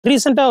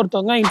ரீசெண்டாக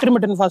ஒருத்தவங்க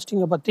இன்டர்மிட்டன்ட்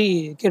ஃபாஸ்டிங்கை பற்றி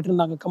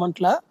கேட்டிருந்தாங்க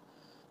கமெண்ட்டில்.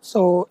 ஸோ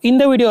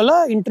இந்த வீடியோவில்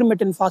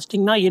இன்டர்மிட்டன்ட்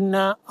ஃபாஸ்டிங்னா என்ன,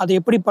 அதை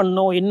எப்படி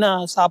பண்ணணும், என்ன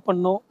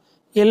சாப்பிட்ணும்,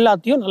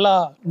 எல்லாத்தையும் நல்லா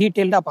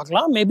டீட்டெயில்டாக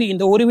பார்க்கலாம். மேபி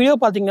இந்த ஒரு வீடியோ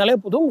பார்த்தீங்கனாலே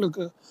போதும்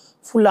உங்களுக்கு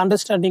ஃபுல்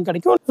அண்டர்ஸ்டாண்டிங்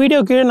கிடைக்கும்.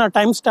 வீடியோ கீழே நான்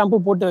டைம்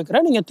ஸ்டாம்பு போட்டு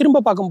வைக்கிறேன், நீங்கள்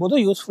திரும்ப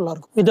பார்க்கும்போது யூஸ்ஃபுல்லாக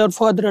இருக்கும். Without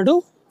further ado,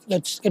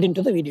 let's get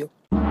into the video.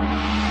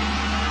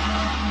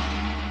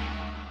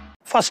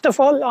 First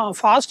of all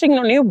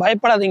ஃபாஸ்டிங்னோடனையும்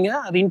பயப்படாதீங்க.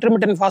 அது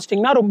இன்டர்மிட்டன்ட்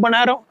ஃபாஸ்டிங்னா ரொம்ப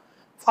நேரம்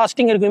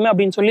ஃபாஸ்டிங் இருக்குமே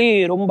அப்படின்னு சொல்லி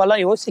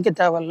ரொம்பலாம் யோசிக்க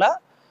தேவையில்ல.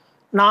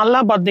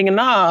 நான்லாம்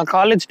பார்த்தீங்கன்னா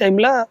காலேஜ்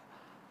டைமில்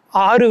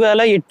 6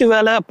 வேளை 8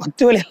 வேளை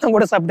 10 வேலையெல்லாம்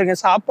கூட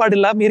சாப்பிட்ருக்கேன். சாப்பாடு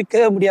இல்லாமல்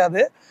இருக்கவே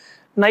முடியாது.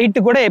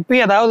 நைட்டு கூட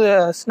எப்பயும் ஏதாவது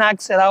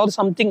ஸ்நாக்ஸ் ஏதாவது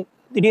சம்திங்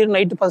திடீர்னு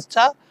நைட்டு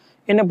பசிச்சா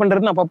என்ன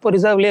பண்ணுறது, நான் அப்பப்போ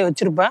ரிசர்வ்லேயே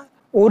வச்சுருப்பேன்.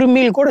 ஒரு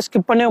மீல் கூட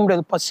ஸ்கிப் பண்ணவே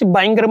முடியாது. பசி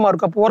பயங்கரமாக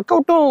இருக்கும். அப்போ ஒர்க்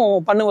அவுட்டும்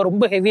பண்ணுவேன்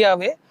ரொம்ப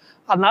ஹெவியாகவே,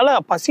 அதனால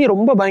பசி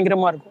ரொம்ப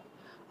பயங்கரமாக இருக்கும்.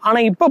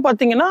 ஆனால் இப்போ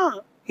பார்த்தீங்கன்னா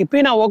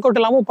இப்போயும் நான் ஒர்க் அவுட்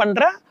இல்லாமல்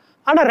பண்ணுறேன்.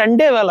 ஆனால்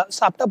 2 வேளை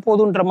சாப்பிட்டா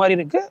போதுன்ற மாதிரி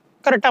இருக்குது.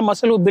 கரெக்டாக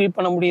மசிலும் பில்ட்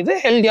பண்ண முடியுது,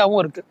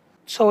 ஹெல்த்தியாகவும் இருக்குது.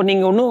 ஸோ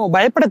நீங்கள் ஒன்றும்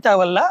பயப்பட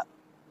தேவையில்ல.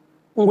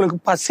 உங்களுக்கு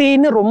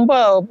பசின்னு ரொம்ப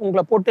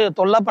உங்களை போட்டு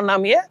தொல்லை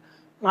பண்ணாமையே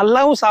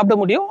நல்லாவும் சாப்பிட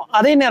முடியும்,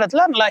 அதே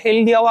நேரத்தில் நல்லா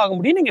ஹெல்த்தியாகவும் ஆக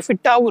முடியும், நீங்கள்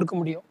ஃபிட்டாகவும் இருக்க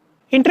முடியும்.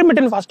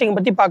 இன்டர்மிட்டன்ட் ஃபாஸ்டிங்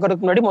பற்றி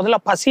பார்க்கறதுக்கு முன்னாடி முதல்ல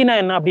பசினா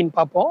என்ன அப்படின்னு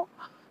பார்ப்போம்.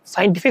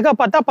 சயின்டிஃபிக்காக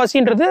பார்த்தா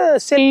பசின்றது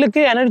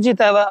செல்லுக்கு எனர்ஜி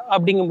தேவை.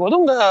 அப்படிங்கும்போது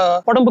உங்கள்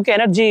உடம்புக்கு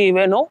எனர்ஜி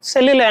வேணும்.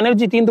 செல்லில்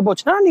எனர்ஜி தீர்ந்து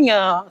போச்சுன்னா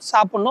நீங்கள்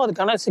சாப்பிட்ணும்,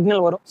 அதுக்கான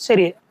சிக்னல் வரும்.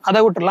 சரி, அதை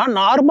விட்டுடலாம்.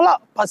 நார்மலாக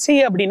பசி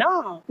அப்படின்னா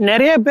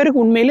நிறைய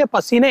பேருக்கு உண்மையிலேயே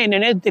பசினா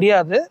என்னன்னே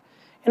தெரியாது.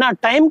 ஏன்னா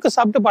டைமுக்கு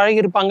சாப்பிட்டு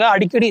பழகிருப்பாங்க,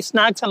 அடிக்கடி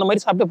ஸ்நாக்ஸ் அந்த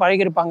மாதிரி சாப்பிட்டு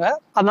பழகிருப்பாங்க.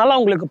 அதனால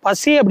அவங்களுக்கு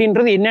பசி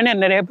அப்படின்றது என்னன்னு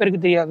நிறைய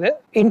பேருக்கு தெரியாது.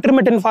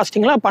 இன்டர்மிட்டன்ட்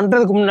ஃபாஸ்டிங்லாம்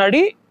பண்ணுறதுக்கு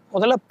முன்னாடி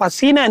முதல்ல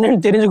பசினா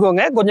என்னன்னு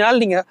தெரிஞ்சுக்கோங்க. கொஞ்ச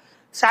நாள் நீங்கள்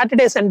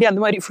சாட்டர்டே சண்டே அந்த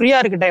மாதிரி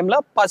ஃப்ரீயாக இருக்க டைமில்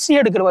பசி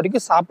எடுக்கிற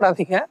வரைக்கும்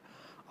சாப்பிடாதீங்க.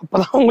 அப்போ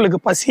தான் உங்களுக்கு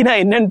பசினா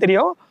என்னன்னு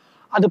தெரியும்.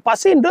 அது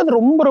பசின்றது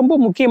ரொம்ப ரொம்ப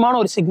முக்கியமான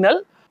ஒரு சிக்னல்.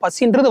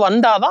 பசின்றது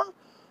வந்தால் தான்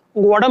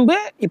உங்கள் உடம்பு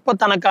இப்போ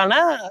தனக்கான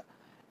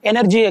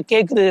எனர்ஜியை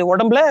கேட்குது,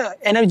 உடம்புல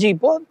எனர்ஜி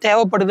இப்போது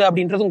தேவைப்படுது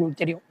அப்படின்றது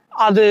உங்களுக்கு தெரியும்.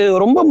 அது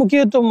ரொம்ப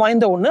முக்கியத்துவம்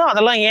வாய்ந்த ஒன்று.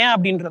 அதெல்லாம் ஏன்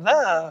அப்படின்றத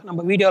நம்ம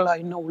வீடியோவில்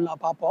இன்னும் உள்ள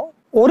பார்ப்போம்.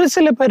 ஒரு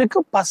சில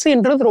பேருக்கு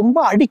பசின்றது ரொம்ப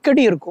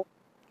அடிக்கடி இருக்கும்.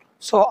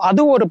 ஸோ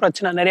அது ஒரு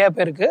பிரச்சனை நிறையா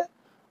பேருக்கு.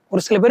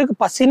 ஒரு சில பேருக்கு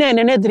பசினா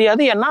என்னன்னே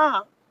தெரியாது, ஏன்னா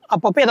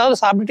அப்பப்போ ஏதாவது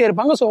சாப்பிட்டுட்டே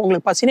இருப்பாங்க. ஸோ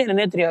உங்களுக்கு பசினா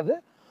என்னன்னே தெரியாது.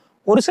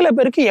 ஒரு சில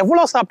பேருக்கு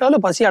எவ்வளோ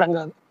சாப்பிட்டாலும் பசி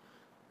அடங்காது.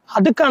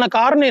 அதுக்கான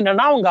காரணம்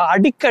என்னென்னா அவங்க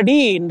அடிக்கடி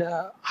இந்த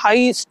ஹை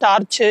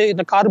ஸ்டார்ச்சு,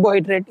 இந்த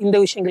கார்போஹைட்ரேட், இந்த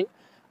விஷயங்கள்,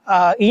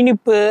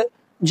 இனிப்பு,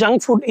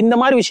 ஜங்க் ஃபுட், இந்த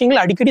மாதிரி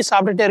விஷயங்கள் அடிக்கடி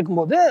சாப்பிட்டுட்டே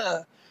இருக்கும்போது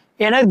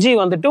எனர்ஜி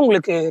வந்துட்டு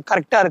உங்களுக்கு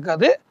கரெக்டாக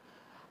இருக்காது.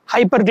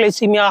 ஹைப்பர்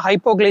கிளைசீமியா,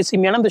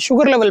 ஹைப்போகிளைசீமியான அந்த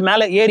சுகர் லெவல்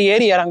மேலே ஏறி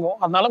ஏறி இறங்கும்.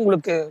 அதனால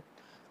உங்களுக்கு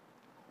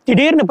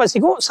திடீர்னு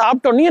பசிக்கும்,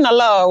 சாப்பிட்டோன்னே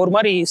நல்லா ஒரு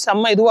மாதிரி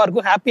செம்ம இதுவாக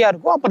இருக்கும், ஹாப்பியாக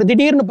இருக்கும். அப்புறம்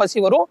திடீர்னு பசி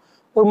வரும்,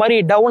 ஒரு மாதிரி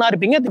டவுனாக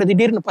இருப்பீங்க,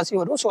 திடீர்னு பசி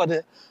வரும். ஸோ அது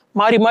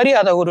மாறி மாறி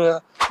அதை ஒரு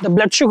இந்த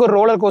பிளட் சுகர்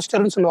ரோலர்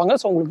கோஸ்டர்னு சொல்லுவாங்க.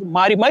 ஸோ உங்களுக்கு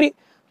மாறி மாறி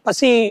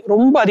பசி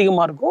ரொம்ப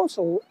அதிகமாக இருக்கும்.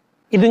 ஸோ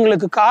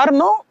இதுங்களுக்கு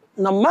காரணம்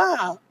நம்ம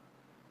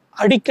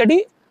அடிக்கடி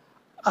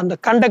அந்த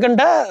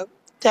கண்ட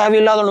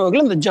தேவையில்லாத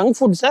உணவுகள், இந்த ஜங்க்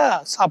ஃபுட்ஸை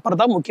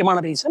சாப்பிட்றதா முக்கியமான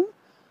ரீசன்.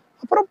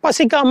 அப்புறம்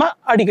பசிக்காமல்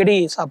அடிக்கடி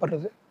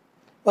சாப்பிட்றது,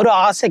 ஒரு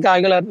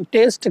ஆசைக்காக,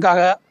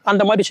 டேஸ்ட்டுக்காக,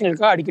 அந்த மாதிரி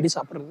விஷயங்களுக்காக அடிக்கடி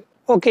சாப்பிட்றது.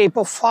 ஓகே,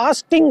 இப்போ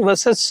ஃபாஸ்டிங்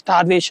வெர்சஸ்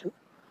ஸ்டார்வேஷன்,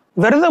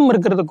 விரதம்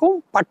இருக்கிறதுக்கும்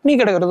பட்னி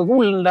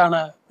கிடக்கிறதுக்கும்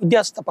உண்டான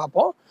வித்தியாசத்தை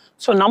பார்ப்போம்.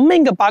 ஸோ நம்ம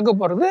இங்கே பார்க்க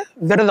போகிறது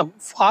விரதம்,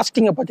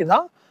 ஃபாஸ்டிங்கை பற்றி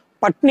தான்.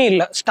 பட்னி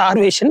இல்லை,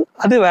 ஸ்டார்வேஷன்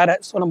அது வேற.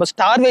 ஸோ நம்ம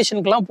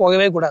ஸ்டார்வேஷனுக்கெல்லாம்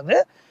போகவே கூடாது.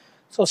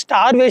 ஸோ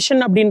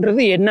ஸ்டார்வேஷன்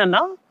அப்படின்றது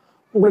என்னன்னா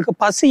உங்களுக்கு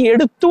பசி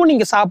எடுத்தும்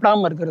நீங்கள்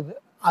சாப்பிடாம இருக்கிறது,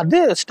 அது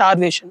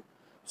ஸ்டார்வேஷன்.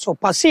 ஸோ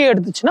பசி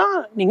எடுத்துச்சுன்னா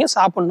நீங்கள்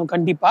சாப்பிடணும்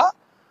கண்டிப்பாக.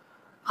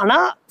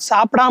 ஆனால்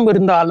சாப்பிடாம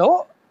இருந்தாலோ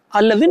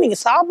அல்லது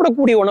நீங்கள்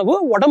சாப்பிடக்கூடிய உணவு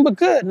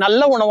உடம்புக்கு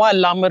நல்ல உணவாக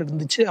இல்லாமல்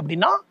இருந்துச்சு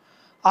அப்படின்னா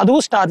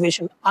அதுவும்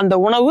ஸ்டார்வேஷன். அந்த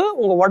உணவு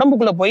உங்கள்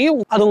உடம்புக்குள்ளே போய்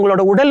அது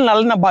உங்களோட உடல்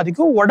நலனை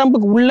பாதிக்கும்,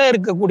 உடம்புக்கு உள்ளே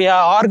இருக்கக்கூடிய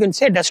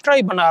ஆர்கன்ஸே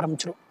டெஸ்ட்ராய் பண்ண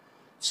ஆரம்பிச்சிடும்.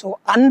 ஸோ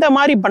அந்த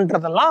மாதிரி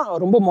பண்ணுறதெல்லாம்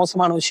ரொம்ப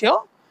மோசமான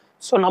விஷயம்.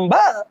 ஸோ நம்ம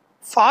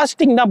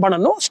ஃபாஸ்டிங் தான்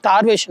பண்ணணும்,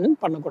 ஸ்டார்வேஷன்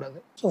பண்ணக்கூடாது.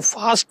 ஸோ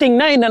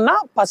ஃபாஸ்டிங்னா என்னென்னா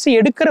பசி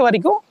எடுக்கிற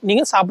வரைக்கும்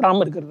நீங்கள்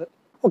சாப்பிடாமல் இருக்கிறது.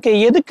 ஓகே,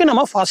 எதுக்கு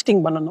நம்ம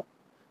ஃபாஸ்டிங் பண்ணணும்?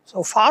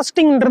 ஸோ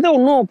ஃபாஸ்டிங்கிறது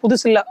ஒன்றும்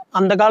புதுசு இல்லை.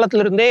 அந்த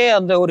காலத்துலேருந்தே,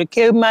 அந்த ஒரு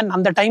கேவ்மேன்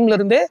அந்த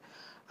டைம்லேருந்தே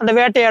அந்த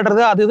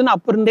வேட்டையாடுறது அது இதுன்னு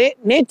அப்போ இருந்தே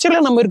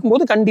நேச்சரில் நம்ம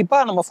இருக்கும்போது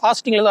கண்டிப்பாக நம்ம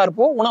ஃபாஸ்டிங்கில் தான்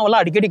இருப்போம்.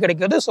 உணவெல்லாம் அடிக்கடி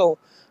கிடைக்காது. ஸோ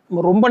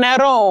நம்ம ரொம்ப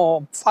நேரம்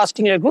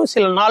ஃபாஸ்டிங்கில் இருக்கணும்.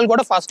 சில நாள்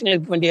கூட ஃபாஸ்டிங்கில்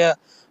இருக்க வேண்டிய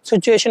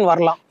சுச்சுவேஷன்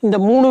வரலாம். இந்த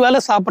 3 வேளை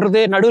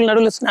சாப்பிட்றது,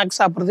 நடுவில் ஸ்நாக்ஸ்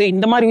சாப்பிட்றது,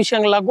 இந்த மாதிரி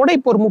விஷயங்கள்லாம் கூட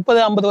இப்போ ஒரு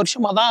 30-50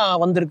 வருஷமாக தான்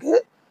வந்திருக்கு.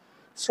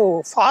 ஸோ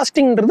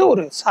ஃபாஸ்டிங்கிறது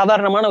ஒரு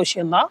சாதாரணமான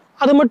விஷயம்தான்.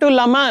 அது மட்டும்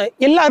இல்லாமல்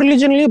எல்லா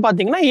ரிலிஜன்லேயும்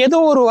பார்த்தீங்கன்னா ஏதோ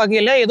ஒரு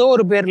வகையில் ஏதோ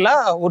ஒரு பேரில்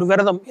ஒரு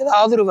விரதம்,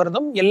 ஏதாவது ஒரு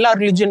விரதம் எல்லா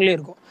ரிலிஜன்லேயும்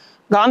இருக்கும்.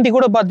 காந்தி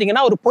கூட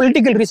பார்த்தீங்கன்னா ஒரு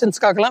பொலிட்டிக்கல்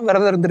ரீசன்ஸ்க்காகலாம்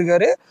விரதம்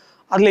இருந்திருக்காரு.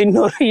 அதில்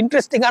இன்னொரு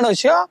இன்ட்ரெஸ்டிங்கான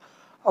விஷயம்,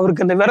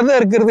 அவருக்கு அந்த விரதம்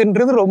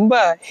இருக்கிறதுன்றது ரொம்ப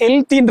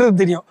ஹெல்த்தின்றது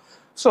தெரியும்.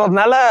 ஸோ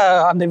அதனால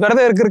அந்த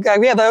விரதம்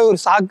இருக்கிறதுக்காகவே, அதாவது ஒரு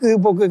சாக்கு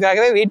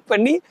போக்குக்காகவே வெயிட்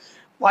பண்ணி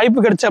வாய்ப்பு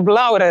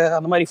கிடைச்சப்பெல்லாம் அவர்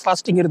அந்த மாதிரி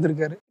ஃபாஸ்டிங்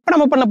இருந்திருக்காரு. இப்போ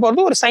நம்ம பண்ண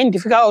போகிறது ஒரு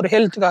சயின்டிஃபிக்காக, ஒரு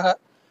ஹெல்த்துக்காக.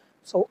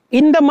 ஸோ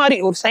இந்த மாதிரி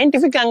ஒரு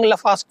சயின்டிஃபிக் ஆங்கிளில்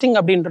ஃபாஸ்டிங்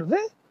அப்படின்றது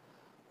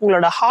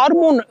உங்களோட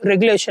ஹார்மோன்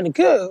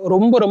ரெகுலேஷனுக்கு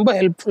ரொம்ப ரொம்ப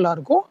ஹெல்ப்ஃபுல்லாக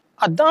இருக்கும்.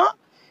 அதுதான்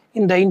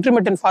இந்த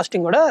intermittent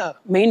ஃபாஸ்டிங்கோட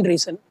main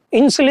reason.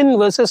 Insulin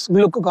versus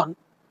glucagon.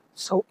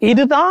 So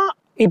இதுதான்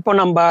இப்போ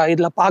நம்ம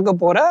இதில்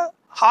பார்க்க போகிற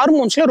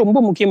ஹார்மோன்ஸில் ரொம்ப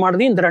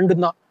முக்கியமானது இந்த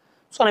ரெண்டும் தான்.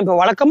 ஸோ இப்போ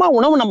வழக்கமாக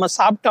உணவு நம்ம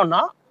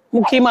சாப்பிட்டோம்னா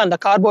முக்கியமாக இந்த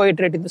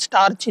கார்போஹைட்ரேட், இந்த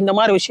ஸ்டார்ச், இந்த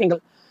மாதிரி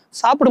விஷயங்கள்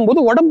சாப்பிடும்போது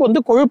உடம்பு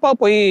வந்து கொழுப்பாக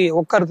போய்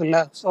உட்காருது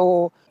இல்லை. ஸோ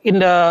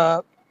இந்த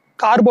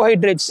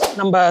கார்போஹைட்ரேட்ஸ்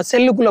நம்ம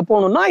செல்லுக்குள்ளே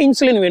போகணும்னா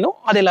இன்சுலின் வேணும்.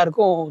 அது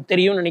எல்லாருக்கும்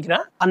தெரியும்னு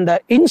நினைக்கிறேன். அந்த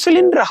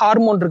இன்சுலின்ற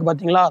ஹார்மோன் இருக்கு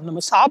பார்த்தீங்களா,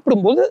 நம்ம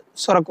சாப்பிடும்போது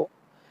சுரக்கும்.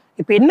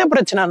 இப்போ என்ன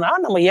பிரச்சனைனா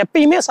நம்ம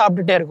எப்பயுமே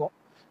சாப்பிட்டுட்டே இருக்கோம்.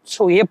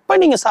 ஸோ எப்போ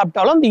நீங்கள்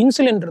சாப்பிட்டாலும் அந்த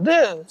இன்சுலின்றது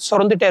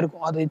சுரந்துட்டே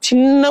இருக்கும். அது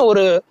சின்ன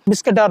ஒரு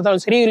பிஸ்கட்டாக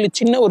இருந்தாலும் சரி, இல்லை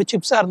சின்ன ஒரு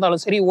சிப்ஸாக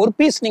இருந்தாலும் சரி, ஒரு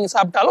பீஸ் நீங்கள்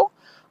சாப்பிட்டாலும்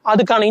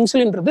அதுக்கான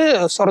இன்சுலின்றது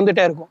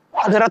சுரந்துட்டே இருக்கும்.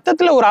 அது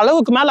ரத்தத்தில் ஒரு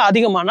அளவுக்கு மேலே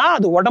அதிகமானா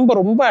அது உடம்பை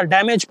ரொம்ப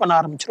டேமேஜ் பண்ண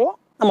ஆரம்பிச்சிடும்.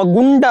 நம்ம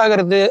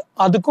குண்டாகிறது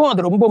அதுக்கும்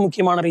அது ரொம்ப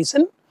முக்கியமான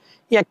ரீசன்.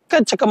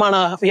 எக்கச்சக்கமான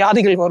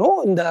வியாதிகள் வரும்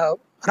இந்த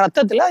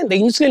ரத்தத்தில். இந்த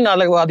இன்சுலின்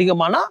அளவு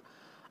அதிகமானா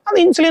அந்த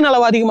இன்சுலின்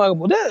அளவு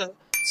அதிகமாகும் போது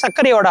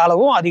சர்க்கரையோட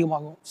அளவும்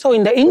அதிகமாகும். ஸோ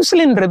இந்த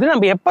இன்சுலின்றது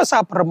நம்ம எப்போ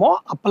சாப்பிட்றோமோ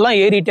அப்பெல்லாம்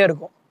ஏறிட்டே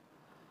இருக்கும்.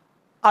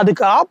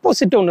 அதுக்கு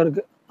ஆப்போசிட் ஒன்று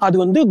இருக்கு. அது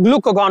வந்து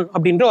குளுக்ககான்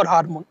அப்படின்ற ஒரு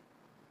ஹார்மோன்.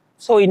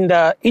 ஸோ இந்த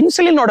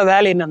இன்சுலினோட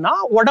வேலை என்னன்னா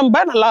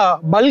உடம்ப நல்லா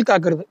பல்க்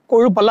ஆக்குறது,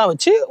 கொழுப்பெல்லாம்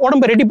வச்சு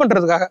உடம்பை ரெடி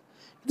பண்றதுக்காக.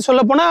 இது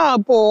சொல்ல போனா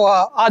இப்போ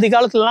ஆதி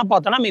காலத்துலலாம்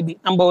பார்த்தோன்னா மேபி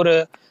நம்ம ஒரு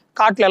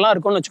காட்டுல எல்லாம்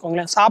இருக்கோம்னு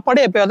வச்சுக்கோங்களேன், சாப்பாடு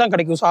எப்பயாவது தான்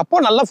கிடைக்கும். ஸோ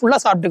அப்போ நல்லா ஃபுல்லா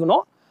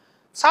சாப்பிட்டுக்கணும்,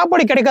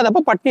 சாப்பாடு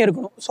கிடைக்காதப்போ பட்னி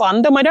இருக்கணும். ஸோ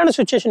அந்த மாதிரியான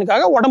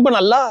சுச்சுவேஷனுக்காக உடம்பு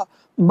நல்லா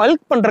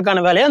பல்க்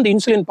பண்றதுக்கான வேலையை அந்த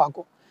இன்சுலின்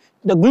பார்க்கும்.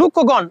 இந்த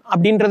குளுக்ககான்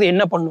அப்படின்றது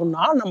என்ன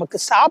பண்ணும்னா, நமக்கு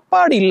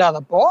சாப்பாடு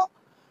இல்லாதப்போ,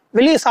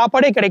 வெளியே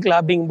சாப்பாடே கிடைக்கல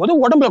அப்படிங்கும்போது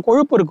உடம்புல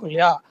கொழுப்பு இருக்கும்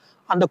இல்லையா,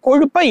 அந்த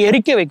கொழுப்பை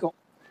எரிக்க வைக்கும்.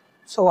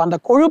 ஸோ அந்த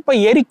கொழுப்பை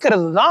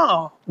எரிக்கிறது தான்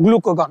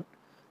குளுக்ககான்.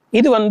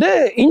 இது வந்து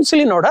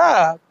இன்சுலினோட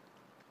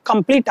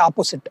கம்ப்ளீட்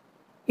ஆப்போசிட்.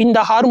 இந்த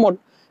ஹார்மோன்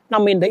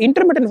நம்ம இந்த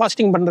இன்டர்மிட்டன்ட்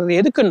ஃபாஸ்டிங் பண்றது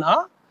எதுக்குன்னா,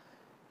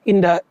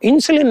 இந்த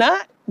இன்சுலினை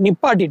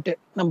நிப்பாட்டிட்டு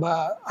நம்ம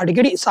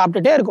அடிக்கடி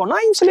சாப்பிட்டுட்டே இருக்கோம்னா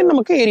இன்சுலின்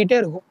நமக்கு ஏறிட்டே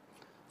இருக்கும்.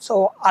 ஸோ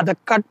அதை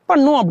கட்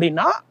பண்ணும்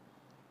அப்படின்னா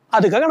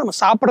அதுக்காக நம்ம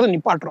சாப்பிட்றத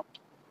நிப்பாட்டுறோம்.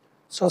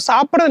 ஸோ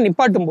சாப்பிட்றத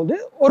நிப்பாட்டும் போது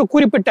ஒரு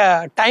குறிப்பிட்ட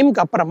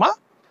டைமுக்கு அப்புறமா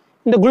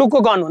இந்த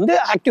குளுக்கோகான் வந்து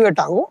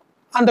ஆக்டிவேட் ஆகும்.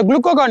 அந்த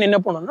குளுக்கோகான் என்ன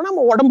பண்ணணும்னா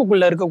நம்ம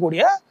உடம்புக்குள்ள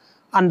இருக்கக்கூடிய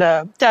அந்த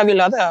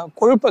தேவையில்லாத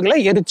கொழுப்புகளை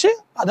எரிச்சு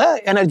அதை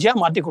எனர்ஜியா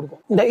மாற்றி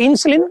கொடுக்கும். இந்த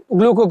இன்சுலின்,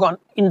 குளுக்கோகான்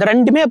இந்த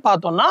ரெண்டுமே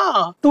பார்த்தோம்னா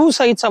two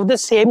sides of the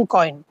same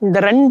coin. இந்த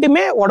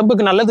ரெண்டுமே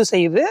உடம்புக்கு நல்லது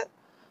செய்யுது.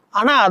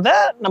 ஆனால் அதை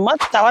நம்ம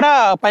தவறா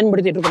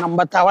பயன்படுத்திட்டு இருக்கோம்.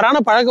 நம்ம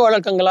தவறான பழக்க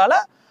வழக்கங்களால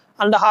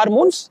அந்த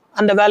ஹார்மோன்ஸ்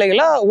அந்த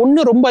வேலைகளை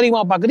ஒன்று ரொம்ப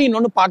அதிகமாக பார்க்குது,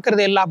 இன்னொன்று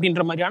பார்க்கறதே இல்லை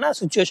அப்படின்ற மாதிரியான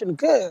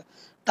சுச்சுவேஷனுக்கு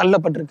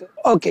தள்ளப்பட்டிருக்கு.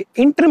 ஓகே,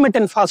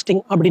 இன்டர்மிட்டன்ட்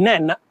ஃபாஸ்டிங் அப்படின்னா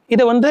என்ன?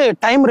 இதை வந்து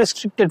டைம்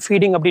ரெஸ்ட்ரிக்டட்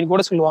ஃபீடிங் அப்படின்னு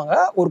கூட சொல்லுவாங்க.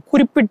 ஒரு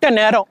குறிப்பிட்ட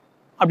நேரம்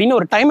அப்படின்னு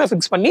ஒரு டைமை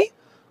ஃபிக்ஸ் பண்ணி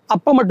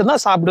அப்போ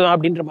மட்டும்தான் சாப்பிடுவேன்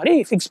அப்படின்ற மாதிரி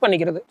ஃபிக்ஸ்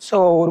பண்ணிக்கிறது. ஸோ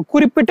ஒரு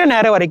குறிப்பிட்ட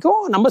நேரம் வரைக்கும்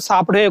நம்ம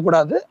சாப்பிடவே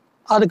கூடாது.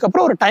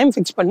 அதுக்கப்புறம் ஒரு டைம்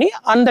ஃபிக்ஸ் பண்ணி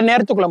அந்த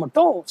நேரத்துக்குள்ள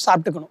மட்டும்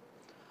சாப்பிட்டுக்கணும்.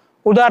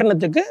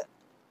 உதாரணத்துக்கு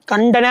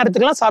கண்ட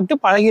நேரத்துக்குலாம் சாப்பிட்டு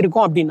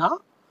பழகிருக்கோம் அப்படின்னா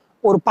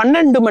ஒரு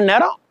 12 மணி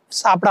நேரம்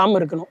சாப்பிடாம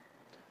இருக்கணும்.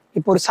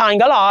 இப்போ ஒரு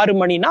சாயங்காலம் 6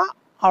 மணினா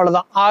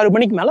அவ்வளோதான், 6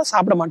 மணிக்கு மேலே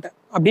சாப்பிட மாட்டேன்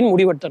அப்படின்னு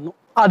முடிவெடுத்துடணும்.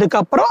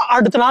 அதுக்கப்புறம்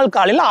அடுத்த நாள்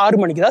காலையில் 6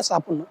 மணிக்கு தான்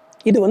சாப்பிடணும்.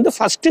 இது வந்து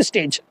ஃபர்ஸ்ட்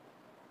ஸ்டேஜ்.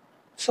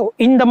 ஸோ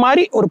இந்த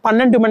மாதிரி ஒரு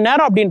 12 மணி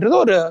நேரம் அப்படின்றது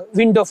ஒரு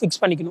விண்டோ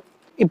ஃபிக்ஸ் பண்ணிக்கணும்.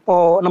 இப்போ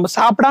நம்ம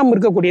சாப்பிடாம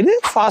இருக்கக்கூடியது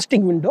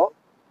ஃபாஸ்டிங் விண்டோ,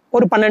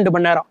 ஒரு 12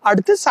 மணி நேரம்.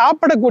 அடுத்து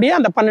சாப்பிடக்கூடிய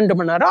அந்த 12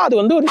 மணி நேரம் அது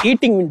வந்து ஒரு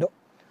ஈட்டிங் விண்டோ.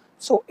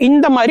 ஸோ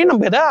இந்த மாதிரி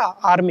நம்ம இதை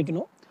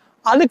ஆரம்பிக்கணும்.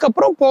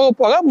 அதுக்கப்புறம் போக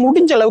போக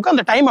முடிஞ்ச அளவுக்கு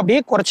அந்த டைம்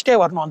அப்படியே குறைச்சிட்டே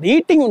வரணும். அந்த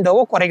ஈட்டிங்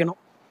விண்டோவை குறைக்கணும்.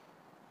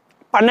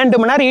 12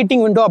 மணி நேரம்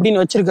ஈட்டிங் விண்டோ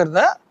அப்படின்னு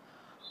வச்சிருக்கிறத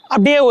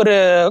அப்படியே ஒரு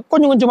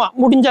கொஞ்சம் கொஞ்சமா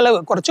முடிஞ்ச அளவு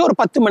குறைச்சி ஒரு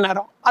 10 மணி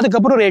நேரம்,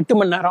 அதுக்கப்புறம் ஒரு 8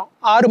 மணி நேரம்,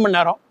 6 மணி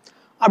நேரம்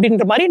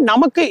அப்படின்ற மாதிரி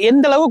நமக்கு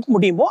எந்த அளவுக்கு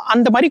முடியுமோ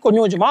அந்த மாதிரி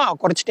கொஞ்சம் கொஞ்சமா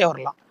குறைச்சிட்டே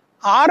வரலாம்.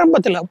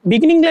 ஆரம்பத்தில்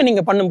பிகினிங்ல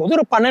நீங்க பண்ணும்போது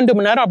ஒரு 12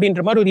 மணி நேரம்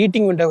அப்படின்ற மாதிரி ஒரு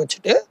ஈட்டிங் விண்டோ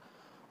வச்சுட்டு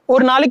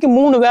ஒரு நாளைக்கு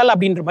 3 வேளை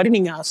அப்படின்ற மாதிரி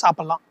நீங்க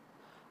சாப்பிடலாம்.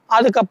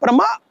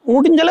 அதுக்கப்புறமா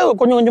முடிஞ்ச அளவு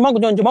கொஞ்சம்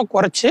கொஞ்சமா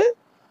குறைச்சு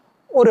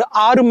ஒரு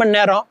 6 மணி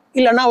நேரம்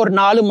இல்லைன்னா ஒரு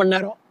 4 மணி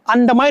நேரம்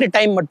அந்த மாதிரி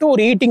டைம் மட்டும்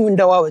ஒரு ஈட்டிங்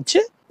விண்டோவா வச்சு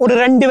ஒரு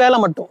 2 வேளை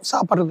மட்டும்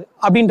சாப்பிட்றது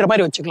அப்படின்ற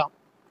மாதிரி வச்சுக்கலாம்.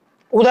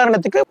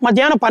 உதாரணத்துக்கு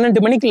மத்தியானம்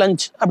 12 மணிக்கு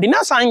லஞ்ச் அப்படின்னா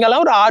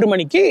சாயங்காலம் ஒரு 6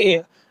 மணிக்கு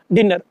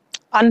டின்னர்,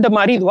 அந்த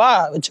மாதிரி இதுவா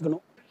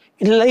வச்சுக்கணும்.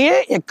 இதுலயே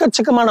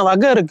எக்கச்சக்கமான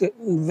வகை இருக்கு.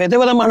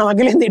 விதவிதமான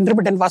வகையில இந்த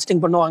இன்டர்மிட்டன்ட்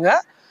ஃபாஸ்டிங் பண்ணுவாங்க.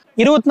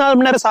 24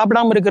 மணி நேரம்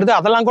சாப்பிடாம இருக்கிறது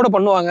அதெல்லாம் கூட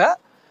பண்ணுவாங்க.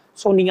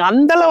 ஸோ நீங்க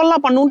அந்த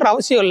லெவல்லாம் பண்ணணுன்ற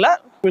அவசியம் இல்லை.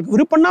 உங்களுக்கு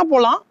விருப்பம்னா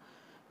போகலாம்.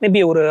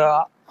 மேபி ஒரு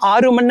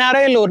 6 மணி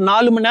நேரம் இல்லை ஒரு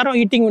 4 மணி நேரம்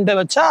ஈட்டிங் விண்டோ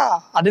வச்சா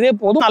அதுவே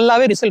போதும்,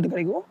 நல்லாவே ரிசல்ட்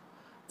கிடைக்கும்.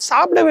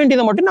 சாப்பிட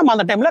வேண்டியதை மட்டும் நம்ம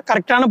அந்த டைம்ல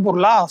கரெக்டான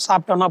பொருளா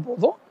சாப்பிட்டோம்னா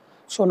போதும்.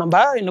 ஸோ நம்ம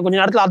இன்னும்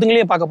கொஞ்சம் நேரத்தில்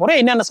அதுங்களையும் பார்க்க போறோம்.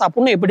 என்னென்ன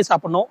சாப்பிடணும், எப்படி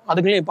சாப்பிடணும்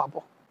அதுங்களையும்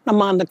பார்ப்போம்.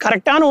 நம்ம அந்த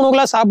கரெக்டான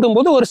உணவுகளா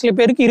சாப்பிடும்போது ஒரு சில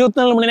பேருக்கு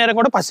 24 மணி நேரம்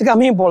கூட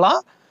பசிக்காமையும் போகலாம்.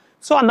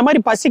 ஸோ அந்த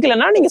மாதிரி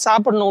பசிக்கலைன்னா நீங்க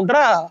சாப்பிடணுன்ற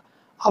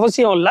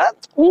அவசியம் இல்லை.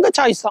 உங்க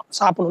சாய்ஸ் தான்.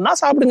 சாப்பிடணும்னா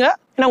சாப்பிடுங்க.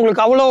 ஏன்னா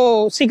உங்களுக்கு அவ்வளோ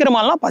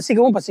சீக்கிரமாலாம்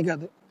பசிக்கவும்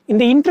பசிக்காது.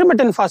 இந்த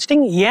இன்டர்மிட்டன்ட்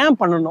ஃபாஸ்டிங் ஏன்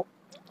பண்ணணும்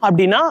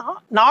அப்படின்னா,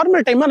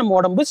 நார்மல் டைம்ல நம்ம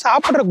உடம்பு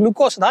சாப்பிட்ற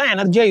குளுக்கோஸ் தான்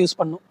எனர்ஜியா யூஸ்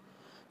பண்ணும்.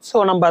 ஸோ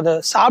நம்ம அதை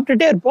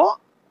சாப்பிட்டுட்டே இருப்போம்,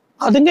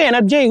 அதுங்க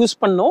எனர்ஜியா யூஸ்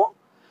பண்ணும்.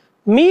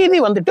 மீதி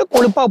வந்துட்டு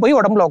கொழுப்பாக போய்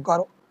உடம்புல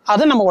உட்காரும்.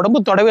 அதை நம்ம உடம்பு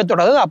தொடவே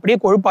தொடாது, அப்படியே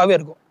கொழுப்பாகவே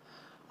இருக்கும்.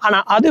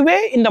 ஆனால் அதுவே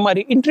இந்த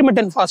மாதிரி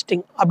இன்டர்மிட்டன்ட்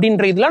ஃபாஸ்டிங்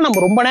அப்படின்ற இதில் நம்ம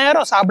ரொம்ப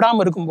நேரம்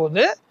சாப்பிடாம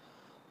இருக்கும்போது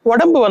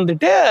உடம்பு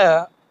வந்துட்டு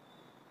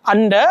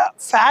அந்த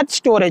ஃபேட்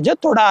ஸ்டோரேஜை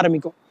தொட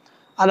ஆரம்பிக்கும்.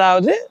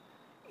 அதாவது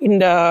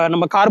இந்த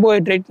நம்ம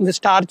கார்போஹைட்ரேட், இந்த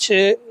ஸ்டார்ச்சு,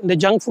 இந்த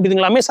ஜங்க் ஃபுட்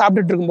இதுங்களாமே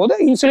சாப்பிட்டுட்டு இருக்கும்போது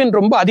இன்சுலின்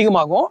ரொம்ப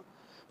அதிகமாகும்.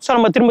 ஸோ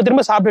நம்ம திரும்ப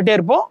திரும்ப சாப்பிட்டுட்டே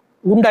இருப்போம்,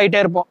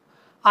 குண்டாயிட்டே இருப்போம்.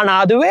 ஆனால்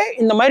அதுவே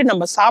இந்த மாதிரி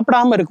நம்ம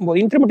சாப்பிடாம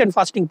இருக்கும்போது இன்டர்மிட்டன்ட்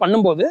ஃபாஸ்டிங்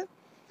பண்ணும்போது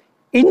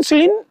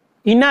இன்சுலின்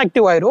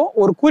இன்ஆக்டிவ் ஆயிரும்.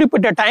 ஒரு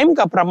குறிப்பிட்ட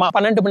டைமுக்கு அப்புறமா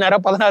 12 மணி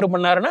நேரம் 16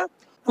 மணி நேரம்னா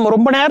நம்ம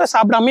ரொம்ப நேரம்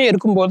சாப்பிடாமே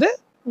இருக்கும்போது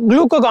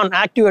குளூக்கோகான்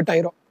ஆக்டிவேட்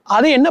ஆயிரும்.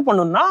 அது என்ன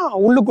பண்ணும்னா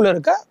உள்ளுக்குள்ள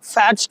இருக்க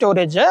ஃபேட்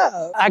ஸ்டோரேஜை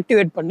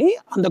ஆக்டிவேட் பண்ணி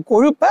அந்த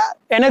கொழுப்பை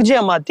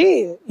எனர்ஜியா மாற்றி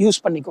யூஸ்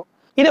பண்ணிக்கும்.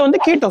 இதை வந்து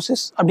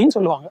கீட்டோசிஸ் அப்படின்னு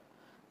சொல்லுவாங்க.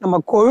 நம்ம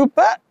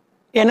கொழுப்பை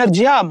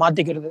எனர்ஜியா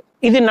மாத்திக்கிறது.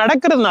 இது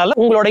நடக்கிறதுனால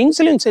உங்களோட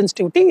இன்சுலின்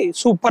சென்சிட்டிவிட்டி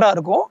சூப்பரா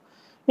இருக்கும்.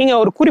 நீங்க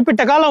ஒரு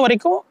குறிப்பிட்ட காலம்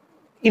வரைக்கும்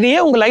இதையே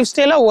உங்க லைஃப்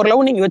ஸ்டைலா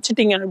ஓரளவு நீங்க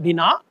வச்சுட்டீங்க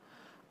அப்படின்னா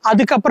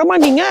அதுக்கப்புறமா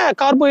நீங்க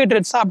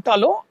கார்போஹைட்ரேட்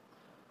சாப்பிட்டாலும்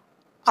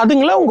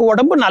அதுங்கள உங்க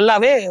உடம்பு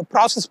நல்லாவே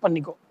ப்ராசஸ்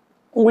பண்ணிக்கும்.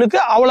 உங்களுக்கு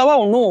அவ்வளவா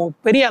ஒன்றும்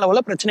பெரிய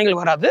அளவில் பிரச்சனைகள்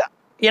வராது.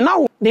 ஏன்னா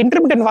இந்த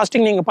இன்டர்மிட்டன்ட்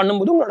ஃபாஸ்டிங் நீங்கள்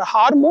பண்ணும்போது உங்களோட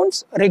ஹார்மோன்ஸ்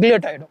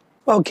ரெகுலேட் ஆகிடும்.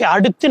 ஓகே,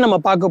 அடுத்து நம்ம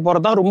பார்க்க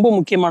போகிறது தான் ரொம்ப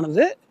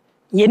முக்கியமானது,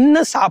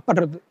 என்ன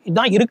சாப்பிட்றது.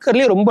 இதுதான்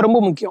இருக்கிறதுலே ரொம்ப ரொம்ப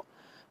முக்கியம்.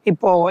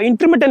 இப்போ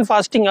இன்டர்மிட்டன்ட்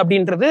ஃபாஸ்டிங்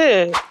அப்படின்றது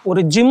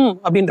ஒரு ஜிம்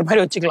அப்படின்ற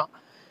மாதிரி வச்சுக்கலாம்.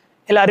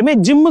 எல்லாருமே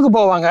ஜிம்முக்கு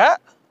போவாங்க,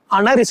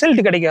 ஆனால்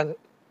ரிசல்ட் கிடைக்காது.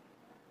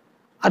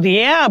 அது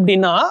ஏன்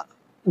அப்படின்னா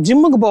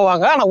ஜிம்முக்கு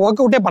போவாங்க ஆனால்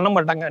ஒர்க் அவுட்டே பண்ண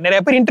மாட்டாங்க. நிறைய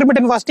பேர்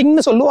இன்டர்மிட்டன்ட்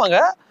ஃபாஸ்டிங்னு சொல்லுவாங்க,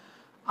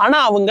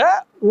 ஆனால் அவங்க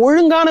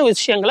ஒழுங்கான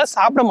விஷயங்களை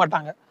சாப்பிட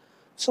மாட்டாங்க.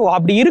 ஸோ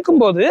அப்படி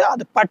இருக்கும்போது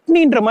அது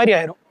பட்னின்ற மாதிரி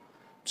ஆயிரும்.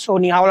 ஸோ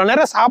நீங்கள் அவ்வளோ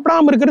நேரம்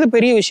சாப்பிடாம இருக்கிறது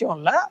பெரிய விஷயம்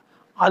இல்லை,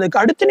 அதுக்கு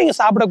அடுத்து நீங்கள்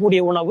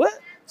சாப்பிடக்கூடிய உணவு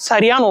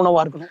சரியான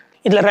உணவாக இருக்கணும்.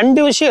 இதில்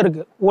 2 விஷயம்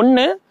இருக்குது.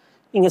 ஒன்று,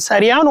 நீங்கள்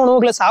சரியான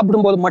உணவுகளை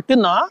சாப்பிடும்போது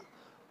மட்டும்தான்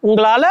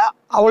உங்களால்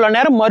அவ்வளோ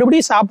நேரம்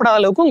மறுபடியும் சாப்பிடாத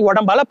அளவுக்கு உங்கள்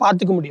உடம்பால்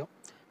பார்த்துக்க முடியும்.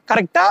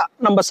 கரெக்டாக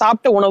நம்ம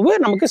சாப்பிட்ட உணவு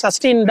நமக்கு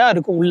சஸ்டெயின்டாக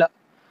இருக்கும் உள்ள.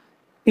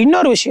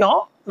 இன்னொரு விஷயம்,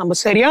 நம்ம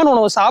சரியான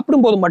உணவை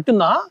சாப்பிடும்போது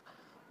மட்டும்தான்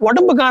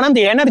உடம்புக்கான அந்த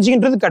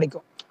எனர்ஜின்றது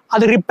கிடைக்கும்.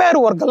 அது ரிப்பேர்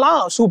ஒர்க்கெல்லாம்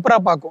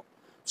சூப்பராக பார்க்கும்.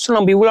 ஸோ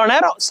நம்ம இவ்வளோ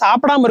நேரம்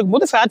சாப்பிடாம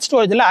இருக்கும்போது ஃபேட்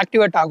ஸ்டோரேஜில்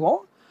ஆக்டிவேட் ஆகும்.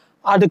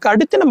 அதுக்கு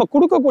அடுத்து நம்ம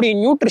கொடுக்கக்கூடிய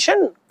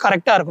நியூட்ரிஷன்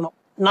கரெக்டாக இருக்கணும்.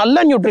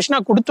 நல்ல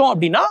நியூட்ரிஷனாக கொடுத்தோம்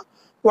அப்படின்னா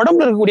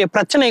உடம்புல இருக்கக்கூடிய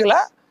பிரச்சனைகளை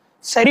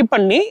சரி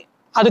பண்ணி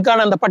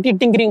அதுக்கான அந்த பட்டி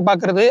டிங்கரிங்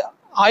பார்க்கறது,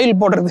 ஆயில்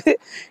போடுறது,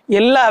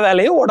 எல்லா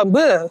வேலையும்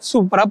உடம்பு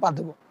சூப்பராக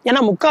பார்த்துக்கும். ஏன்னா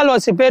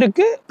 3/4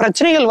 பேருக்கு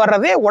பிரச்சனைகள்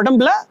வர்றதே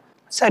உடம்புல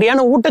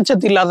சரியான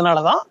ஊட்டச்சத்து இல்லாதனால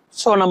தான்.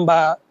 ஸோ நம்ம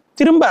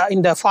திரும்ப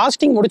இந்த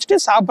ஃபாஸ்டிங் முடிச்சுட்டு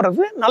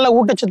சாப்பிட்றது நல்ல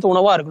ஊட்டச்சத்து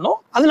உணவாக இருக்கணும்.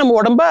 அது நம்ம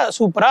உடம்ப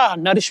சூப்பராக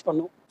நரிஷ்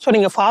பண்ணும். ஸோ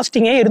நீங்கள்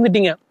ஃபாஸ்டிங்கே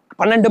இருந்துட்டீங்க,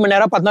 12 மணி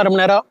நேரம் 16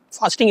 மணி நேரம்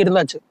ஃபாஸ்டிங்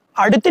இருந்தாச்சு.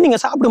 அடுத்து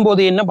நீங்கள்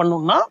சாப்பிடும்போது என்ன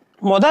பண்ணணும்னா,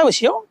 மொதல்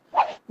விஷயம்,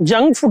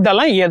 ஜங்க்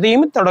ஃபுட்டெல்லாம்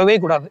எதையுமே தொடவே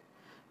கூடாது.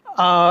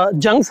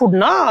 Junk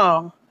ஃபுட்னா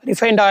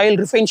refined oil,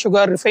 refined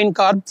sugar, refined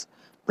corps,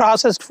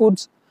 processed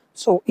foods.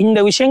 So இந்த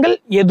விஷயங்கள்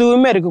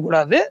எதுவுமே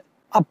இருக்கக்கூடாது.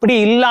 அப்படி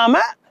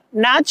இல்லாமல்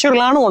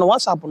நேச்சுரலான உணவாக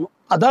சாப்பிடணும்.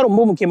 அதுதான்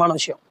ரொம்ப முக்கியமான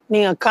விஷயம்.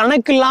 நீங்கள்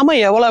கணக்கு இல்லாமல்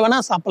எவ்வளோ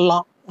வேணால்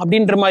சாப்பிட்லாம்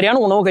அப்படின்ற மாதிரியான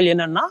உணவுகள்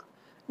என்னென்னா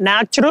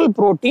நேச்சுரல்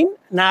ப்ரோட்டீன்,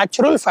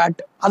 நேச்சுரல்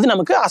ஃபேட். அது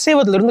நமக்கு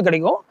அசைவத்திலிருந்து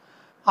கிடைக்கும்.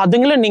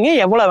 அதுங்களை நீங்கள்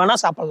எவ்வளோ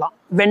வேணால் சாப்பிட்லாம்.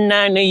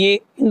 வெண்ணெய், நெய்,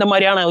 இந்த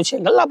மாதிரியான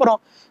விஷயங்கள். அப்புறம்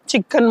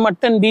சிக்கன்,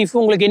 மட்டன், பீஃப்,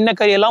 உங்களுக்கு என்ன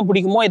கறியெல்லாம்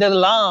பிடிக்குமோ,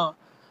 இதெல்லாம்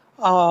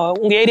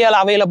உங்கள்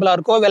ஏரியாவில் அவைலபிளாக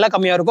இருக்கோ, விலை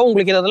கம்மியாக இருக்கோ,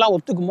 உங்களுக்கு இதெல்லாம்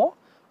ஒத்துக்குமோ,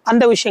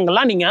 அந்த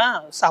விஷயங்கள்லாம்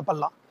நீங்கள்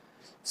சாப்பிட்லாம்.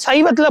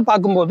 சைவத்தில்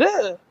பார்க்கும்போது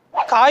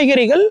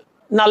காய்கறிகள்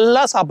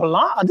நல்லா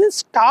சாப்பிட்லாம். அது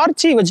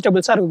ஸ்டார்ச்சி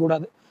வெஜிடபிள்ஸாக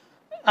இருக்கக்கூடாது.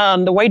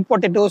 அந்த ஒயிட்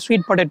பொட்டேட்டோ,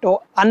 ஸ்வீட் பொட்டேட்டோ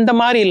அந்த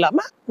மாதிரி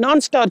இல்லாமல்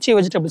நான் ஸ்டார்ச்சி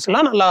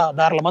வெஜிடபிள்ஸ்லாம் நல்லா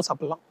தாராளமாக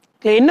சாப்பிட்லாம்.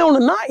 இதில் என்ன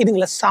ஒன்றுன்னா,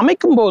 இதுங்களை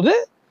சமைக்கும்போது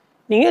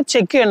நீங்கள்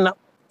செக்கு எண்ணெய்,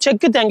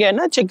 செக்கு தேங்காய்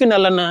எண்ணெய், செக்கு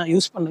நல்லெண்ணெய்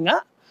யூஸ்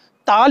பண்ணுங்கள்.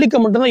 தாளிக்க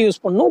மட்டும்தான்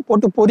யூஸ் பண்ணணும்,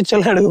 போட்டு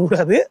பொரிச்செல்லாம்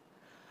எடுக்கக்கூடாது.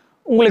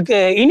 உங்களுக்கு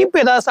இனிப்பு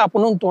ஏதாவது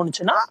சாப்பிடணும்னு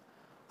தோணுச்சுன்னா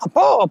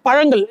அப்போது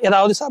பழங்கள்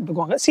ஏதாவது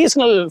சாப்பிட்டுக்குவாங்க.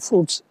 சீசனல்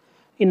ஃப்ரூட்ஸ்,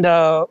 இந்த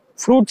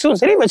ஃப்ரூட்ஸும்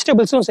சரி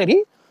வெஜிடபிள்ஸும் சரி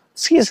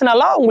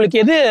சீசனலாக உங்களுக்கு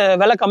எது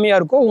விலை கம்மியாக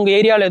இருக்கோ, உங்கள்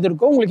ஏரியாவில் எது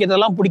இருக்கோ, உங்களுக்கு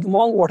இதெல்லாம்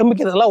பிடிக்குமோ, உங்கள்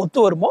உடம்புக்கு இதெல்லாம் ஒத்து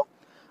வருமோ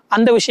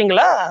அந்த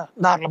விஷயங்களை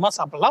தாராளமாக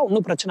சாப்பிட்லாம்,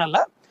 ஒன்றும் பிரச்சனை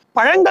இல்லை.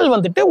 பழங்கள்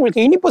வந்துட்டு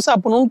உங்களுக்கு இனிப்பு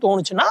சாப்பிடணும்னு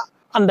தோணுச்சுன்னா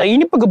அந்த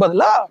இனிப்புக்கு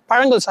பதிலாக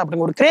பழங்கள்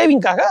சாப்பிடுங்க. ஒரு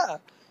கிரேவிங்காக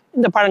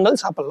இந்த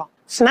பழங்கள் சாப்பிட்லாம்.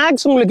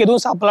 ஸ்நாக்ஸ் உங்களுக்கு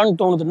எதுவும்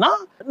சாப்பிட்லான்னு தோணுதுன்னா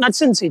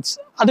நட்ஸ் அண்ட் சீட்ஸ்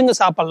அதுங்க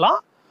சாப்பிட்லாம்.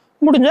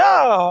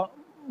 முடிஞ்சால்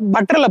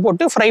பட்டரில்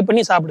போட்டு ஃப்ரை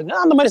பண்ணி சாப்பிடுங்க.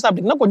 அந்த மாதிரி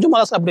சாப்பிட்டீங்கன்னா கொஞ்சம்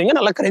மழை சாப்பிடுவீங்க,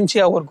 நல்லா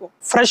கிரன்ச்சியாகவும் இருக்கும்.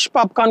 ஃப்ரெஷ்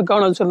பாப்கார்ன்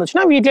கர்னல்ஸ்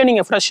இருந்துச்சுன்னா வீட்டிலே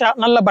நீங்கள்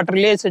ஃப்ரெஷ்ஷாக நல்ல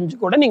பட்டர்லேயே செஞ்சு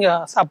கூட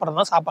நீங்கள்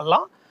சாப்பிட்றதா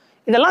சாப்பிட்லாம்.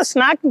 இதெல்லாம்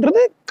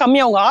ஸ்நாக்ன்றது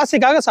கம்மியாக உங்கள்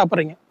ஆசைக்காக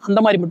சாப்பிட்றீங்க,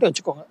 அந்த மாதிரி மட்டும்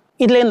வச்சுக்கோங்க.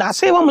 இதில் இந்த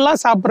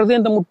அசைவம்லாம் சாப்பிட்றது,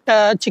 இந்த முட்டை,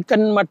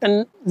 சிக்கன், மட்டன்,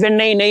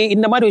 வெண்ணெய், நெய்,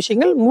 இந்த மாதிரி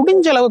விஷயங்கள்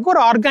முடிஞ்ச அளவுக்கு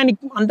ஒரு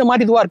ஆர்கானிக் அந்த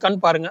மாதிரி இதுவாக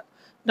இருக்கான்னு பாருங்கள்.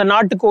 இந்த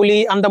நாட்டுக்கோழி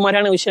அந்த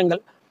மாதிரியான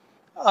விஷயங்கள்,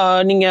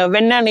 நீங்கள்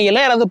வெண்ணெய்,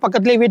 நெய்யெல்லாம் யாராவது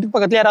பக்கத்துலேயே, வீட்டுக்கு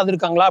பக்கத்துலேயே யாராவது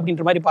இருக்காங்களா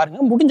அப்படின்ற மாதிரி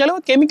பாருங்கள். முடிஞ்ச அளவு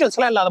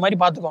கெமிக்கல்ஸ்லாம் இல்லாத மாதிரி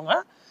பார்த்துக்கோங்க.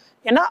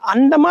 ஏன்னா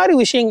அந்த மாதிரி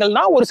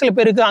விஷயங்கள்னா ஒரு சில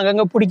பேருக்கு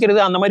அங்கங்கே பிடிக்கிறது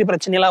அந்த மாதிரி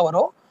பிரச்சனைலாம்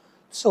வரும்.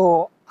 ஸோ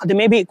அது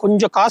மேபி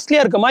கொஞ்சம்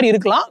காஸ்ட்லியாக இருக்க மாதிரி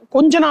இருக்கலாம்,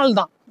 கொஞ்ச நாள்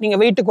தான். நீங்கள்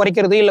வெயிட்டு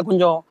குறைக்கிறது இல்லை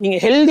கொஞ்சம்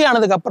நீங்கள் ஹெல்தி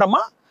ஆனதுக்கு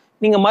அப்புறமா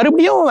நீங்கள்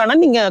மறுபடியும்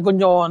வேணால் நீங்கள்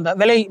கொஞ்சம் அந்த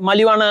விலை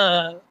மலிவான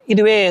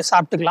இதுவே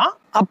சாப்பிட்டுக்கலாம்.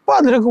 அப்போ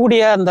அது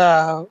இருக்கக்கூடிய அந்த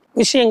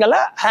விஷயங்களை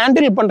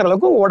ஹேண்டில் பண்ணுற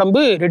அளவுக்கு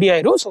உடம்பு ரெடி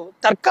ஆயிரும். ஸோ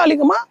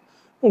தற்காலிகமாக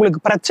உங்களுக்கு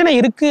பிரச்சனை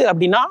இருக்குது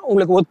அப்படின்னா,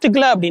 உங்களுக்கு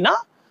ஒத்துக்கல அப்படின்னா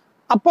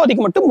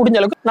அப்போதைக்கு மட்டும் முடிஞ்ச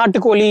அளவுக்கு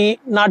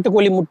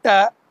நாட்டுக்கோழி முட்டை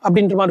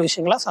அப்படின்ற மாதிரி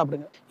விஷயங்களாம்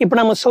சாப்பிடுங்க. இப்போ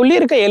நம்ம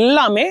சொல்லியிருக்க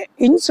எல்லாமே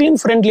இன்சுலின்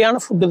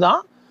ஃப்ரெண்ட்லியான ஃபுட்டு தான்.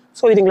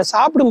 ஸோ இதுங்களை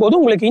சாப்பிடும்போது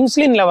உங்களுக்கு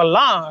இன்சுலின்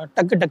லெவல்லாம்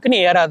டக்குன்னு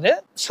ஏறாது.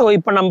 ஸோ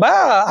இப்போ நம்ம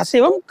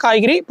அசைவம்,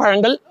 காய்கறி,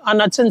 பழங்கள்,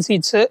 நட்ஸ் அண்ட்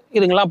சீட்ஸு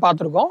இதுங்கெல்லாம்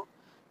பார்த்துருக்கோம்.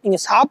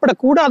 நீங்கள்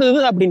சாப்பிடக்கூடாதது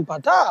அப்படின்னு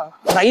பார்த்தா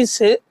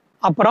ரைஸு,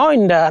 அப்புறம்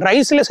இந்த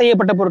ரைஸில்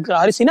செய்யப்பட்ட பொருட்கள்.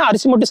 அரிசினா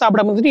அரிசி மட்டும்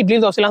சாப்பிட வந்துட்டு இட்லி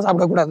தோசைலாம்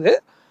சாப்பிடக்கூடாது.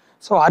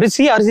 ஸோ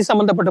அரிசி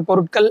சம்மந்தப்பட்ட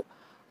பொருட்கள்,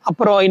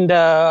 அப்புறம் இந்த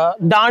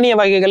தானிய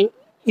வகைகள்,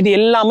 இது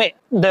எல்லாமே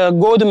இந்த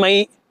கோதுமை,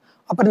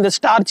 அப்புறம் இந்த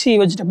ஸ்டார்ச்சி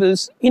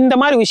வெஜிடபிள்ஸ், இந்த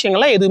மாதிரி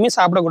விஷயங்கள்லாம் எதுவுமே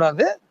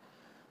சாப்பிடக்கூடாது.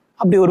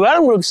 அப்படி ஒரு வேளை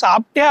உங்களுக்கு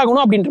சாப்பிட்டே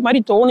ஆகணும் அப்படின்ற மாதிரி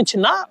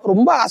தோணுச்சுன்னா,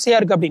 ரொம்ப ஆசையாக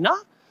இருக்குது அப்படின்னா,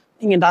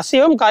 நீங்கள் இந்த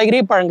அசைவம், காய்கறி,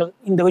 பழங்கள்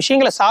இந்த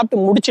விஷயங்களை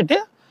சாப்பிட்டு முடிச்சுட்டு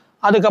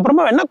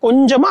அதுக்கப்புறமா வேணா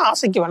கொஞ்சமாக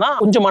ஆசைக்கு வேணால்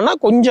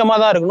கொஞ்சமாக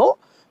தான் இருக்கணும்.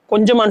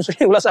 கொஞ்சமானு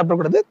சொல்லி இவ்வளோ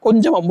சாப்பிடக்கூடாது.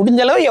 கொஞ்சமாக முடிஞ்ச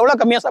அளவு எவ்வளோ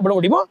கம்மியாக சாப்பிட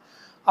முடியுமோ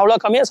அவ்வளோ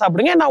கம்மியாக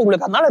சாப்பிடுங்க. ஏன்னா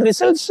உங்களுக்கு அதனால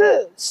ரிசல்ட்ஸு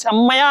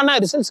செம்மையான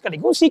ரிசல்ட்ஸ்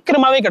கிடைக்கும்,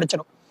 சீக்கிரமாகவே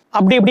கிடைச்சிடும்.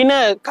 அப்படி இப்படின்னு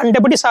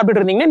கண்டபடி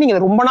சாப்பிட்டுட்டு இருந்தீங்கன்னா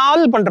நீங்கள் ரொம்ப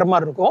நாள் பண்ணுற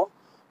மாதிரி இருக்கும்.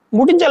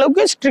 முடிஞ்ச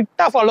அளவுக்கு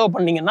ஸ்ட்ரிக்டாக ஃபாலோ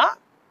பண்ணிங்கன்னா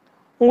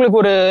உங்களுக்கு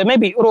ஒரு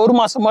மேபி ஒரு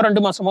மாதமோ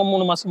 2 மாதமோ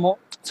 3 மாதமோ,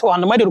 ஸோ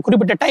அந்த மாதிரி ஒரு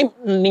குறிப்பிட்ட டைம்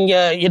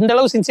நீங்கள் எந்த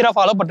அளவு சின்சியராக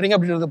ஃபாலோ பண்ணுறீங்க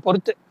அப்படின்றத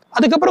பொறுத்து,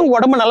 அதுக்கப்புறம் உங்கள்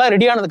உடம்பு நல்லா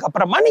ரெடி ஆனதுக்கு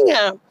அப்புறமா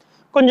நீங்கள்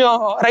கொஞ்சம்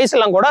ரைஸ்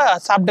எல்லாம் கூட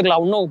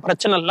சாப்பிட்டுக்கலாம். ஒன்றும்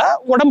பிரச்சனை இல்லை.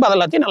 உடம்பு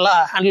அதெல்லாத்தையும் நல்லா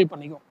ஹேண்டில்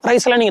பண்ணிக்கும்.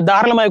 ரைஸ் எல்லாம் நீங்கள்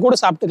தாராளமாக கூட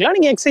சாப்பிட்டுக்கலாம்.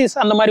 நீங்கள் எக்ஸசைஸ்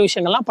அந்த மாதிரி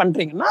விஷயங்கள்லாம்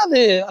பண்ணுறீங்கன்னா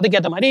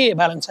அதுக்கேற்ற மாதிரி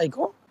பேலன்ஸ்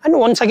ஆகிக்கும். அண்ட்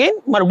ஒன்ஸ் அகெயின்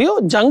மறுபடியும்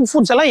ஜங்க்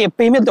ஃபுட்ஸ் எல்லாம்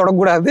எப்பயுமே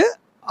தொடக்கூடாது.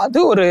 அது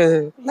ஒரு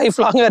லைஃப்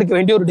லாங்காக இருக்க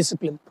வேண்டிய ஒரு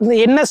டிசிப்ளின்.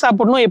 என்ன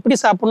சாப்பிடணும், எப்படி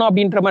சாப்பிடணும்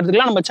அப்படின்ற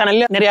மாதிரிலாம் நம்ம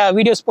சேனல்ல நிறைய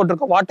வீடியோஸ்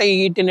போட்டிருக்கோம். வாட் ஐ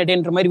ஈட் இன் எ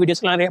டேன்ற மாதிரி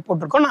வீடியோஸ்லாம் நிறைய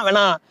போட்டிருக்கோம். நான்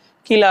வேணா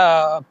கீழே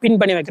பின்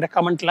பண்ணி வைக்கிற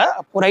கமெண்ட்ல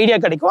ஒரு ஐடியா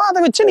கிடைக்கும்.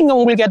 அதை வச்சு நீங்கள்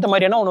உங்களுக்கு ஏற்ற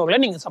மாதிரியான உணவுகளை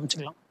நீங்கள்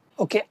சமைச்சிக்கலாம்.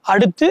 ஓகே,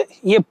 அடுத்து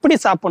எப்படி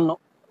சாப்பிடணும்,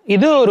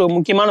 இது ஒரு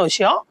முக்கியமான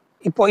விஷயம்.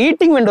 இப்போ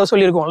ஈட்டிங் விண்டோ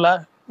சொல்லியிருக்கோம்ல,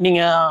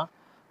 நீங்கள்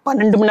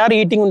 12 மணி நேரம்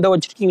ஈட்டிங் விண்டோ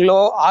வச்சுருக்கீங்களோ,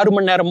 6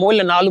 மணி நேரமோ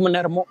இல்லை 4 மணி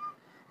நேரமோ,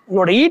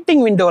 உங்களோட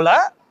ஈட்டிங் விண்டோவில்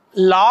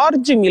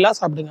லார்ஜ் மீலாக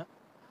சாப்பிடுங்க.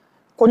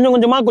 கொஞ்சம்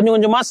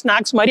கொஞ்சமாக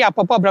ஸ்நாக்ஸ் மாதிரி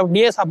அப்பப்போ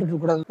அப்படியே சாப்பிட்டு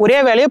இருக்கக்கூடாது. ஒரே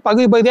வேலையை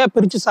பகுதியாக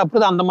பிரித்து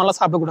சாப்பிட்றது அந்த மாதிரிலாம்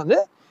சாப்பிடக்கூடாது.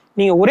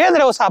 நீங்கள் ஒரே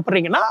தடவை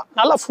சாப்பிட்றீங்கன்னா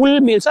நல்லா ஃபுல்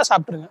மீல்ஸாக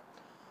சாப்பிட்ருங்க.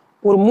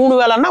 ஒரு 3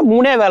 வேலைன்னா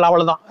 3 வேலை,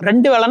 அவ்வளோதான்.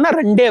 2 வேலைன்னா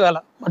 2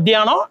 வேலை.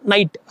 மத்தியானம்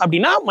நைட்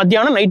அப்படின்னா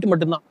மத்தியானம் நைட்டு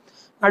மட்டும்தான்.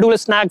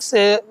 நடுவில்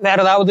ஸ்நாக்ஸு,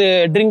 வேறு ஏதாவது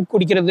ட்ரிங்க்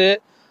குடிக்கிறது,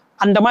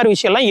 அந்த மாதிரி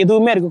விஷயம்லாம்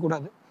எதுவுமே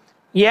இருக்கக்கூடாது.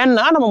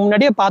 ஏன்னா நம்ம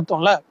முன்னாடியே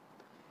பார்த்தோம்ல,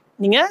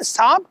 நீங்கள்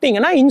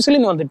சாப்பிட்டீங்கன்னா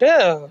இன்சுலின் வந்துட்டு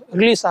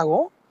ரிலீஸ்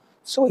ஆகும்.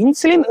 ஸோ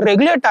இன்சுலின்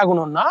ரெகுலேட்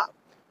ஆகணும்னா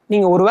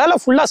நீங்கள் ஒரு வேளை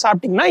ஃபுல்லாக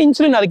சாப்பிட்டீங்கன்னா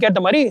இன்சுலின்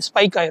அதுக்கேற்ற மாதிரி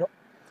ஸ்பைக் ஆயிரும்.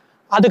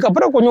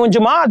 அதுக்கப்புறம் கொஞ்சம்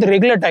கொஞ்சமாக அது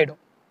ரெகுலேட் ஆகிடும்.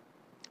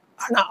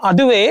 ஆனால்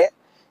அதுவே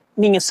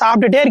நீங்கள்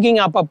சாப்பிட்டுட்டே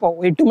இருக்கீங்க அப்பப்போ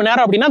 8 மணி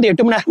நேரம் அப்படின்னா, அந்த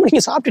 8 மணி நேரம்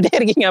நீங்கள் சாப்பிட்டுட்டே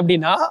இருக்கீங்க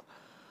அப்படின்னா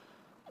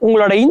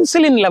உங்களோட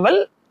இன்சுலின் லெவல்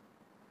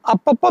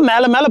அப்பப்போ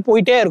மேலே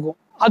போயிட்டே இருக்கும்.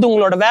 அது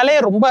உங்களோட வேலையை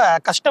ரொம்ப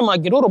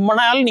கஷ்டமாக்கிடும். ரொம்ப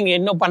நாள் நீங்கள்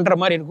இன்னும் பண்ணுற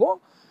மாதிரி இருக்கும்.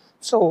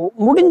 ஸோ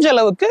முடிஞ்ச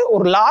அளவுக்கு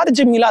ஒரு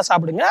லார்ஜ் மீலாக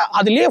சாப்பிடுங்க.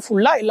 அதுலேயே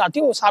ஃபுல்லாக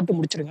எல்லாத்தையும் சாப்பிட்டு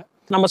முடிச்சிருங்க.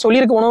 நம்ம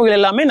சொல்லியிருக்க உணவுகள்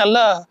எல்லாமே நல்ல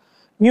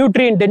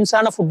நியூட்ரியன்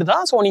டென்ஸான ஃபுட்டு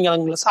தான். ஸோ நீங்கள்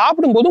உங்களை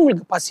சாப்பிடும்போது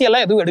உங்களுக்கு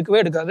பசியெல்லாம் எதுவும்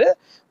எடுக்காது.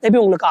 மேபி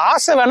உங்களுக்கு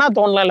ஆசை வேணால்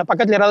தோணலாம், இல்லை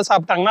பக்கத்தில் யாராவது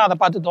சாப்பிட்டாங்கன்னா அதை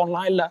பார்த்து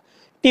தோணலாம், இல்லை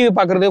டிவி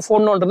பார்க்குறது,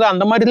 ஃபோன் நோண்டுறது,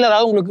 அந்த மாதிரில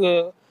ஏதாவது உங்களுக்கு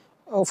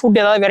ஃபுட்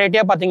ஏதாவது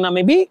வெரைட்டியாக பார்த்தீங்கன்னா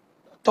மேபி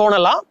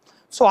தோணலாம்.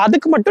 ஸோ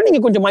அதுக்கு மட்டும்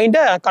நீங்கள் கொஞ்சம்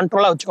மைண்டை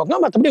கண்ட்ரோலாக வச்சுக்கோங்க.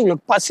 மற்றபடி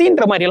உங்களுக்கு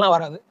பசின்ற மாதிரியெல்லாம்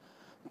வராது.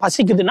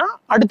 பசிக்குதுன்னா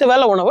அடுத்த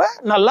வேளை உணவை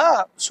நல்லா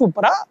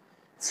சூப்பராக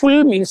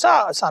ஃபுல்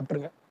மீல்ஸாக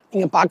சாப்பிட்ருங்க.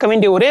 நீங்கள் பார்க்க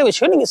வேண்டிய ஒரே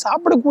விஷயம், நீங்கள்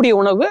சாப்பிடக்கூடிய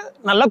உணவு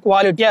நல்ல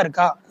குவாலிட்டியாக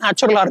இருக்கா,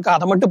 நேச்சுரலாக இருக்கா,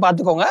 அதை மட்டும்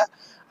பார்த்துக்கோங்க.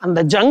 அந்த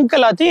ஜங்க்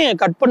எல்லாத்தையும்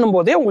கட்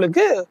பண்ணும்போதே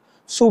உங்களுக்கு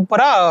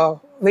சூப்பராக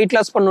வெயிட்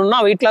லாஸ் பண்ணணும்னா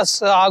வெயிட் லாஸ்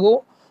ஆகும்.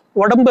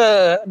 உடம்பு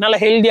நல்லா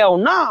ஹெல்தி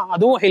ஆகும்னா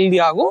அதுவும் ஹெல்தி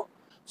ஆகும்.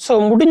 ஸோ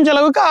முடிஞ்ச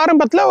அளவுக்கு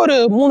ஆரம்பத்தில் ஒரு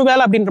 3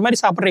 வேளை அப்படின்ற மாதிரி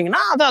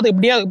சாப்பிட்றீங்கன்னா அது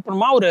எப்படியா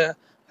அப்புறமா ஒரு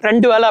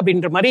 2 வேளை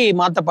அப்படின்ற மாதிரி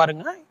மாற்ற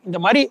பாருங்க. இந்த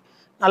மாதிரி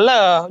நல்ல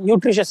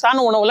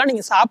நியூட்ரிஷியஸான உணவுலாம்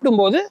நீங்கள்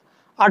சாப்பிடும்போது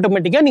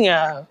ஆட்டோமேட்டிக்காக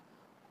நீங்கள்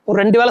ஒரு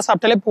 2 வேளை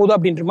சாப்பிட்டாலே போதும்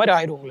அப்படின்ற மாதிரி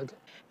ஆயிடும் உங்களுக்கு.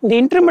 இந்த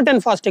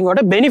இன்டர்மிட்டன்ட்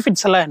ஃபாஸ்டிங்கோட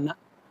பெனிஃபிட்ஸ் எல்லாம் என்ன?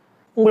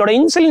 உங்களோட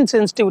இன்சுலின்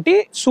சென்சிட்டிவிட்டி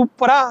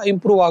சூப்பராக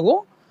இம்ப்ரூவ்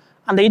ஆகும்.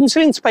 அந்த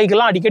இன்சுலின்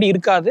ஸ்பைக்கெல்லாம் அடிக்கடி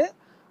இருக்காது.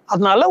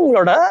 அதனால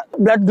உங்களோட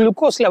பிளட்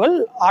குளுக்கோஸ் லெவல்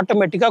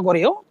ஆட்டோமேட்டிக்காக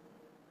குறையும்.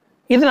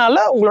 இதனால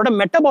உங்களோட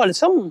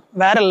மெட்டபாலிசம்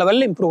வேற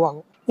லெவலில் இம்ப்ரூவ்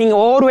ஆகும். நீங்கள்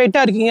ஓவர்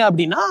வெயிட்டாக இருக்கீங்க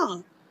அப்படின்னா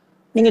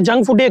நீங்கள்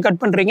ஜங்க் ஃபுட்டே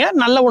கட் பண்ணுறீங்க,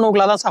 நல்ல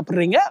உணவுகளாக தான்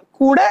சாப்பிட்றீங்க.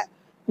 கூட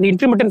இந்த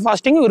இன்டர்மிட்டன்ட்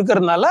ஃபாஸ்டிங்கும்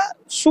இருக்கிறதுனால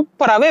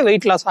சூப்பராகவே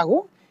வெயிட் லாஸ்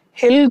ஆகும்,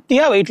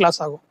 ஹெல்த்தியாக வெயிட்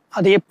லாஸ் ஆகும்.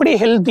 அது எப்படி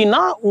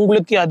ஹெல்த்தினா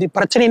உங்களுக்கு அது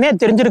பிரச்சனைனே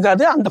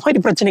தெரிஞ்சிருக்காது. அந்த மாதிரி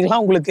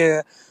பிரச்சனைகள்லாம் உங்களுக்கு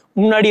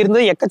முன்னாடி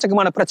இருந்தது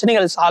எக்கச்சக்கமான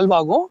பிரச்சனைகள் சால்வ்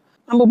ஆகும்.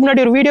 நம்ம முன்னாடி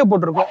ஒரு வீடியோ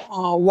போட்டிருக்கோம்,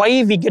 ஒய்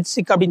வி கெட்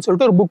சிக் அப்படின்னு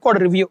சொல்லிட்டு ஒரு புக்கோட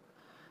ரிவ்யூ.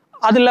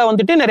 அதில்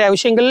வந்துட்டு நிறைய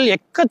விஷயங்கள்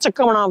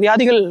எக்கச்சக்கமான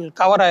வியாதிகள்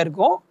கவர்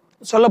ஆயிருக்கும்.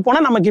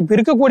 சொல்லப்போனால் நமக்கு இப்போ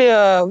இருக்கக்கூடிய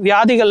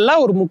வியாதிகள்ல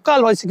ஒரு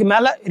 3/4 வயசுக்கு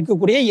மேலே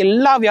இருக்கக்கூடிய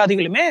எல்லா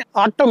வியாதிகளுமே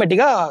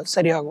ஆட்டோமேட்டிக்காக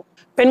சரியாகும்.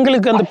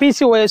 பெண்களுக்கு அந்த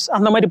பிசிஓஎஸ்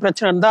அந்த மாதிரி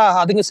பிரச்சனை இருந்தால்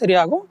அதுங்க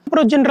சரியாகும்.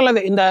 அப்புறம்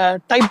ஜென்ரலாகவே இந்த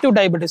டைப் 2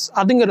 டயபெட்டிஸ்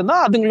அதுங்க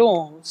இருந்தால் அதுங்களும்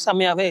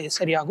செம்மையாகவே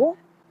சரியாகும்.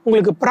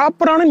 உங்களுக்கு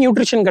ப்ராப்பரான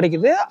நியூட்ரிஷன்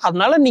கிடைக்குது.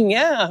 அதனால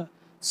நீங்கள்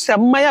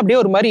செம்மையாக அப்படியே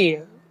ஒரு மாதிரி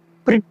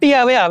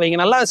பிரிட்டியாகவே ஆவீங்க,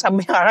 நல்லா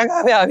செம்மையாக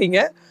அழகாகவே ஆவீங்க,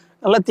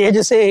 நல்லா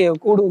தேஜஸே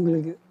கூடும்.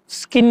 உங்களுக்கு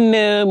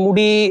ஸ்கின்னு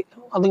முடி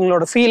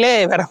அதுங்களோட ஃபீலே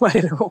வேற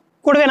மாதிரி இருக்கும்.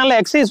 கூடவே நல்லா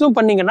எக்ஸசைஸும்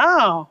பண்ணிங்கன்னா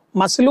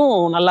மசிலும்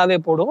நல்லாவே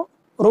போடும்.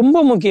 ரொம்ப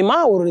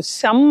முக்கியமாக ஒரு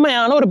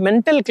செம்மையான ஒரு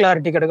மென்டல்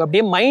கிளாரிட்டி கிடைக்கும்.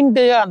 அப்படியே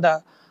மைண்டு அந்த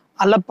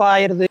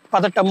அலப்பாயிருது,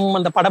 பதட்டம்,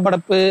 அந்த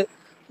படபடப்பு,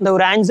 இந்த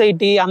ஒரு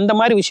ஆங்ஸைட்டி அந்த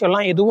மாதிரி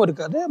விஷயம்லாம் எதுவும்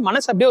இருக்காது.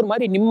 மனசு அப்படியே ஒரு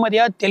மாதிரி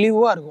நிம்மதியாக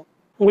தெளிவாக இருக்கும்.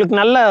 உங்களுக்கு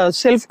நல்ல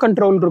செல்ஃப்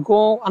கண்ட்ரோல்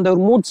இருக்கும். அந்த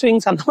ஒரு மூட்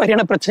ஸ்விங்ஸ் அந்த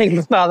மாதிரியான பிரச்சனைகள்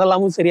இருந்தால்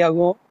அதெல்லாமும்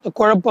சரியாகும்.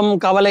 குழப்பம்,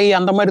 கவலை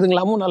அந்த மாதிரி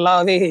இதுங்களாமும்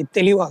நல்லாவே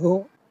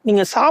தெளிவாகும்.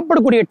 நீங்கள்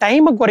சாப்பிடக்கூடிய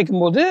டைமை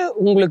குறைக்கும் போது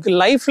உங்களுக்கு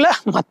லைஃப்பில்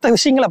மற்ற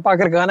விஷயங்களை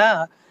பார்க்கறதுக்கான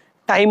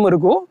டைம்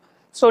இருக்கும்.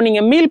 ஸோ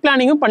நீங்கள் மீல்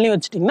பிளானிங்கும் பண்ணி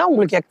வச்சிட்டிங்கன்னா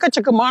உங்களுக்கு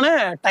எக்கச்சக்கமான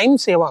டைம்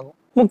சேவ் ஆகும்.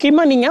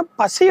 முக்கியமாக நீங்கள்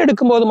பசி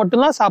எடுக்கும்போது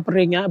மட்டும்தான்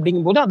சாப்பிட்றீங்க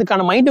அப்படிங்கும்போது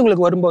அதுக்கான மைண்ட்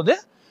உங்களுக்கு வரும்போது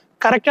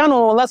கரெக்டான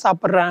உணவு தான்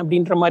சாப்பிட்றேன்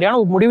அப்படின்ற மாதிரியான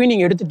ஒரு முடிவை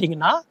நீங்கள்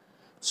எடுத்துட்டிங்கன்னா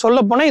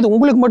சொல்லப்போனால் இது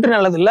உங்களுக்கு மட்டும்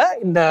நல்லது இல்லை,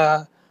 இந்த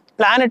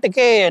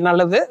பிளானட்டுக்கே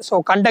நல்லது. ஸோ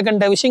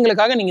கண்ட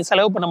விஷயங்களுக்காக நீங்கள்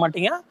செலவு பண்ண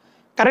மாட்டீங்க.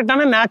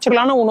 கரெக்டான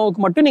நேச்சுரலான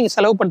உணவுக்கு மட்டும் நீங்கள்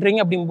செலவு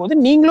பண்ணுறீங்க அப்படிங்கும்போது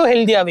நீங்களும்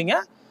ஹெல்த்தியாவீங்க,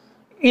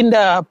 இந்த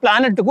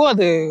பிளானட்டுக்கும்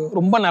அது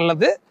ரொம்ப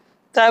நல்லது.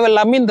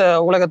 தேவையில்லாமல் இந்த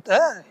உலகத்தை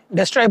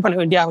டெஸ்ட்ராய் பண்ண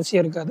வேண்டிய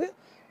அவசியம் இருக்காது.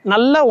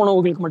 நல்ல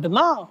உணவுகளுக்கு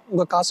மட்டும்தான்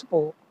உங்கள் காசு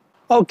போகும்.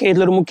 ஓகே,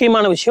 இதில் ஒரு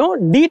முக்கியமான விஷயம்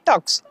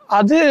டீடாக்ஸ்.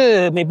 அது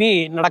மேபி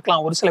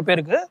நடக்கலாம் ஒரு சில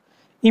பேருக்கு.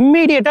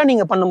 இம்மீடியட்டாக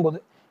நீங்கள் பண்ணும்போது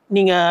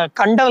நீங்கள்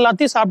கண்ட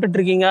எல்லாத்தையும் சாப்பிட்டுட்டு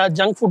இருக்கீங்க,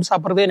 ஜங்க் ஃபுட்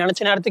சாப்பிட்றது,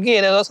 நினச்ச நேரத்துக்கு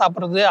ஏதோ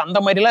சாப்பிட்றது அந்த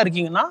மாதிரிலாம்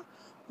இருக்கீங்கன்னா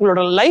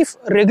உங்களோட லைஃப்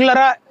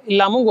ரெகுலராக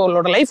இல்லாமல்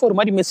உங்களோட லைஃப் ஒரு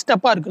மாதிரி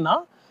மிஸ்டப்பாக இருக்குன்னா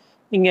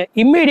நீங்கள்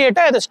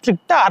இம்மீடியட்டாக இதை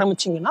ஸ்ட்ரிக்டாக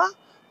ஆரம்பிச்சிங்கன்னா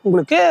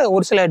உங்களுக்கு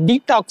ஒரு சில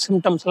டீடாக்ஸ்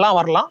சிம்டம்ஸ் எல்லாம்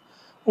வரலாம்.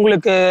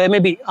 உங்களுக்கு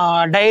மேபி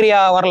டைரியா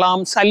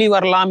வரலாம், சளி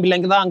வரலாம்,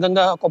 இல்லைங்க தான்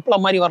அங்கங்கே கொப்பளை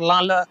மாதிரி வரலாம்,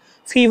 இல்லை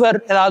ஃபீவர்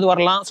ஏதாவது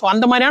வரலாம். ஸோ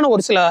அந்த மாதிரியான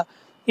ஒரு சில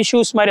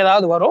இஷ்யூஸ் மாதிரி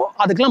ஏதாவது வரும்.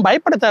 அதுக்கெல்லாம்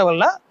பயப்பட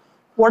தேவையில்ல.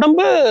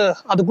 உடம்பு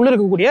அதுக்குள்ளே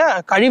இருக்கக்கூடிய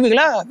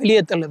கழிவுகளை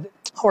வெளியே தள்ளுது,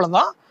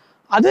 அவ்வளோதான்.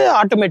 அது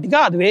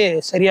ஆட்டோமேட்டிக்காக அதுவே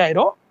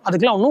சரியாயிரும்.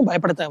 அதுக்கெல்லாம் ஒன்றும்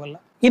பயப்பட தேவையில்ல.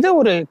 இது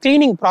ஒரு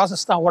கிளீனிங்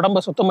ப்ராசஸ் தான்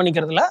உடம்பை சுத்தம்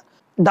பண்ணிக்கிறதுல.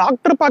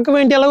 டாக்டர் பார்க்க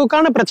வேண்டிய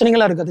அளவுக்கான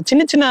பிரச்சனைகளாக இருக்காது,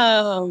 சின்ன சின்ன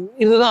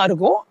இதுதான்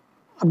இருக்கும்.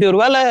 அப்படி ஒரு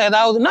வேலை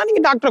ஏதாவதுன்னா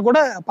நீங்கள் டாக்டரை கூட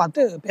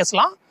பார்த்து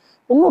பேசலாம்.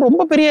 இன்னும்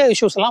ரொம்ப பெரிய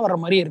இஷ்யூஸ் எல்லாம் வர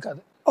மாதிரி இருக்காது.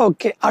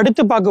 ஓகே,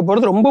 அடுத்து பார்க்க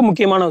போகிறது ரொம்ப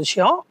முக்கியமான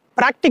விஷயம்,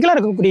 ப்ராக்டிக்கலாக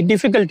இருக்கக்கூடிய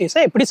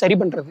டிஃபிகல்ட்டிஸை எப்படி சரி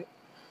பண்ணுறது.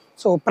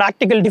 ஸோ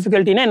ப்ராக்டிக்கல்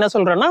டிஃபிகல்ட்டினா என்ன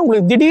சொல்கிறேன்னா,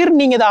 உங்களுக்கு திடீர்னு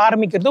நீங்கள் இதை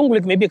ஆரம்பிக்கிறது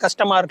உங்களுக்கு மேபி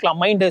கஷ்டமாக இருக்கலாம்,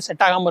 மைண்டு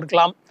செட் ஆகாமல்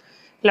இருக்கலாம்,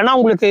 இல்லைனா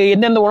உங்களுக்கு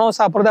எந்தெந்த உணவு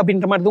சாப்பிட்றது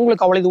அப்படின்ற மாதிரி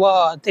உங்களுக்கு அவ்வளோ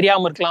இதுவாக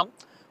தெரியாமல் இருக்கலாம்.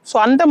 ஸோ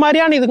அந்த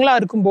மாதிரியான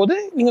இதுங்களாக இருக்கும்போது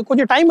நீங்கள்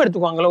கொஞ்சம் டைம்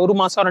எடுத்துக்குவாங்களே, 1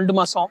 மாதம் 2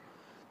 மாதம்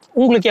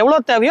உங்களுக்கு எவ்வளோ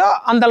தேவையோ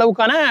அந்த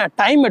அளவுக்கான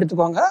டைம்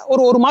எடுத்துக்கோங்க.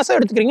 ஒரு மாதம்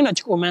எடுத்துக்கிறீங்கன்னு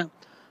வச்சுக்கோமே,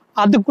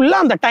 அதுக்குள்ளே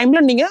அந்த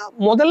டைமில் நீங்கள்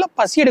முதல்ல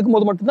பசி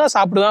எடுக்கும்போது மட்டும்தான்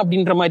சாப்பிடுவேன்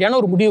அப்படின்ற மாதிரியான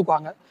ஒரு முடிவுக்கு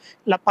வாங்க.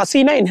 இல்லை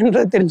பசினா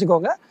என்னன்றது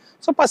தெரிஞ்சுக்கோங்க.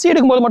 ஸோ பசி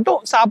எடுக்கும்போது மட்டும்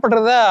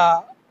சாப்பிட்றத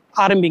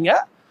ஆரம்பிங்க.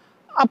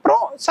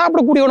 அப்புறம்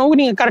சாப்பிடக்கூடிய உணவு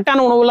நீங்கள்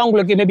கரெக்டான உணவுலாம்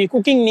உங்களுக்கு மேபி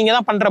குக்கிங் நீங்கள்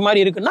தான் பண்ணுற மாதிரி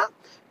இருக்குன்னா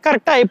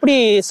கரெக்டாக எப்படி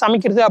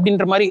சமைக்கிறது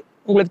அப்படின்ற மாதிரி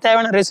உங்களுக்கு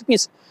தேவையான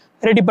ரெசிபிஸ்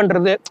ரெடி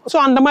பண்ணுறது, ஸோ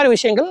அந்த மாதிரி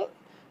விஷயங்கள்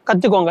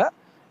கற்றுக்கோங்க.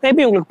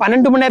 மேபி உங்களுக்கு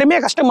 12 மணி நேரமே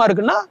கஷ்டமாக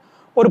இருக்குன்னா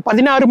ஒரு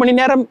 16 மணி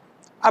நேரம்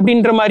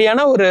அப்படின்ற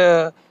மாதிரியான ஒரு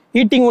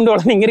ஈட்டிங்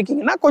உண்டோட நீங்கள்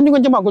இருக்கீங்கன்னா கொஞ்சம்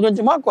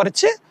கொஞ்சமாக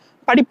குறைச்சி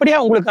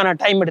படிப்படியாக உங்களுக்கான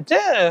டைம் எடுத்து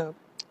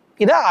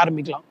இதை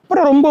ஆரம்பிக்கலாம்.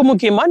 அப்புறம் ரொம்ப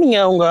முக்கியமாக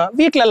நீங்கள் உங்கள்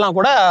வீட்டிலலாம்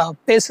கூட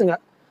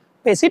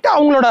பேசிட்டு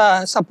அவங்களோட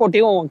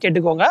சப்போர்ட்டையும்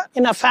கேட்டுக்கோங்க.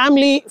 ஏன்னா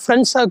ஃபேமிலி,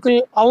 ஃப்ரெண்ட்ஸ் சர்க்கிள்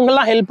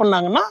அவங்கெல்லாம் ஹெல்ப்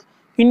பண்ணாங்கன்னா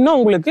இன்னும்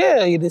உங்களுக்கு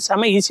இது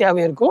செம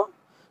ஈஸியாகவே இருக்கும்.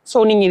 ஸோ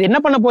நீங்கள் இது என்ன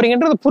பண்ண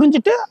போறீங்கன்றதை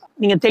புரிஞ்சுட்டு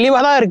நீங்கள்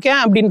தெளிவாக தான் இருக்கேன்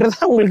அப்படின்றத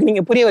உங்களுக்கு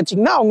நீங்கள் புரிய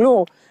வச்சிங்கன்னா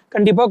அவங்களும்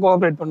கண்டிப்பாக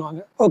கோஆப்ரேட்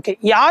பண்ணுவாங்க. ஓகே,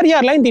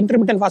 யாரெல்லாம் இந்த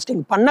இன்டர்மிட்டன்ட்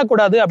ஃபாஸ்டிங்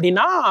பண்ணக்கூடாது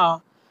அப்படின்னா,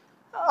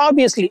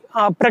 ஆப்வியஸ்லி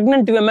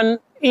ப்ரெக்னென்ட் விமன்,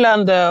 இல்லை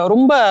அந்த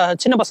ரொம்ப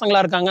சின்ன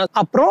பசங்களாக இருக்காங்க,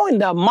 அப்புறம்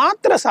இந்த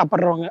மாத்திரை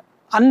சாப்பிட்றவங்க,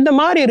 அந்த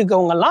மாதிரி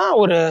இருக்கவங்கெல்லாம்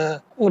ஒரு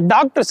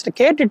டாக்டர்ஸ்கிட்ட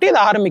கேட்டுட்டு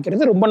இதை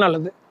ஆரம்பிக்கிறது ரொம்ப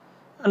நல்லது.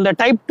 அந்த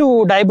டைப் 2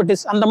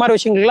 டயபெட்டிஸ் அந்த மாதிரி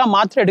விஷயங்கள்லாம்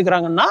மாத்திரை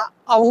எடுக்கிறாங்கன்னா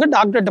அவங்க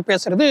டாக்டர்கிட்ட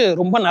பேசுறது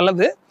ரொம்ப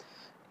நல்லது.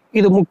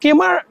 இது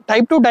முக்கியமாக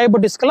டைப் 2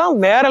 டயபெட்டிஸ்க்கெல்லாம்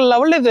வேற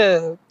லெவலில் இது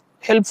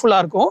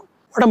ஹெல்ப்ஃபுல்லாக இருக்கும்.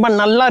 உடம்ப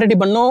நல்லா ரெடி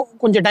பண்ணும்.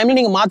 கொஞ்சம் டைமில்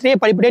நீங்கள் மாத்திரையே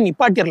படிப்படியாக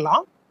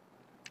நிப்பாட்டிடலாம்.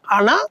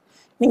 ஆனால்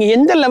நீங்கள்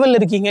எந்த லெவலில்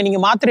இருக்கீங்க,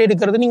 நீங்கள் மாத்திரை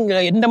எடுக்கிறது,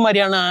 நீங்கள் எந்த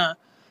மாதிரியான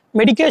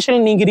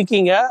மெடிக்கேஷன் நீங்கள்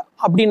இருக்கீங்க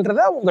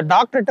அப்படின்றத உங்கள்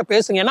டாக்டர்கிட்ட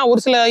பேசுங்க. ஏன்னா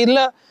ஒரு சில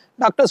இதில்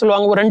டாக்டர்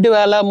சொல்லுவாங்க ஒரு 2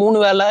 வேளை 3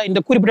 வேளை இந்த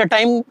குறிப்பிட்ட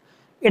டைம்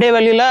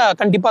இடைவெளியில்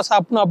கண்டிப்பாக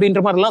சாப்பிடணும்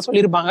அப்படின்ற மாதிரிலாம்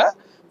சொல்லியிருப்பாங்க.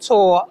 ஸோ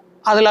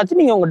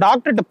அதெல்லாத்தையும் நீங்கள் உங்கள்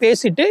டாக்டர்கிட்ட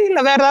பேசிட்டு,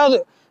 இல்லை வேறு ஏதாவது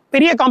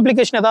பெரிய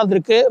காம்ப்ளிகேஷன் ஏதாவது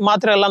இருக்குது,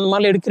 மாத்திரை எல்லாம் அந்த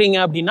மாதிரி எடுக்கிறீங்க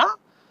அப்படின்னா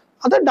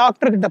அதை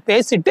டாக்டர்கிட்ட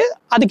பேசிட்டு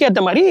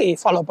அதுக்கேற்ற மாதிரி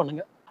ஃபாலோ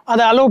பண்ணுங்கள்.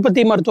 அது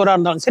அலோபதி மருத்துவராக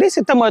இருந்தாலும் சரி,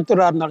 சித்த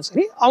மருத்துவராக இருந்தாலும்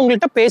சரி,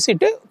 அவங்கள்ட்ட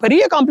பேசிட்டு,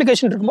 பெரிய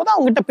காம்ப்ளிகேஷன் இருக்கும்போது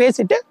அவங்ககிட்ட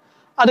பேசிட்டு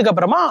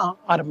அதுக்கப்புறமா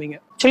ஆரம்பிங்க.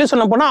 சொல்லி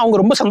சொன்ன போனால் அவங்க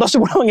ரொம்ப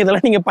சந்தோஷப்படுவாங்க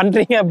இதெல்லாம் நீங்கள்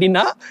பண்ணுறீங்க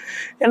அப்படின்னா.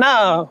 ஏன்னா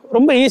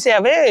ரொம்ப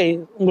ஈஸியாகவே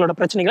உங்களோட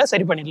பிரச்சனைகளை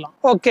சரி பண்ணிடலாம்.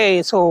 ஓகே,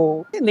 ஸோ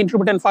இந்த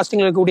இன்டர்மிட்டன்ட்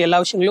ஃபாஸ்டிங்கில் இருக்கக்கூடிய எல்லா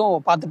விஷயங்களையும்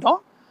பார்த்துட்டோம்.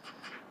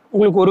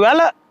 உங்களுக்கு ஒரு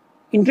வேளை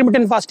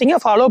இன்டர்மிட்டன்ட் ஃபாஸ்டிங்கை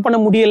ஃபாலோ பண்ண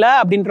முடியல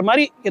அப்படின்ற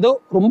மாதிரி ஏதோ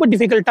ரொம்ப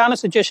டிஃபிகல்ட்டான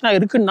சுச்சுவேஷனாக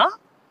இருக்குன்னா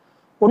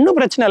ஒன்றும்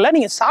பிரச்சனை இல்லை.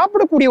 நீங்கள்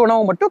சாப்பிடக்கூடிய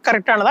உணவு மட்டும்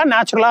கரெக்டானதா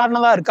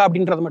நேச்சுரலானதாக இருக்கா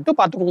அப்படின்றத மட்டும்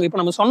பார்த்துக்கோங்க. இப்போ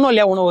நம்ம சொன்னோம்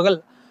இல்லையா உணவுகள்,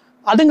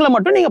 அதுங்களை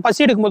மட்டும் நீங்கள்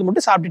பசி எடுக்கும்போது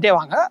மட்டும் சாப்பிட்டுட்டே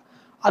வாங்க.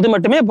 அது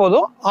மட்டுமே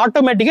போதும்.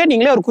 ஆட்டோமேட்டிக்காக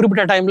நீங்களே ஒரு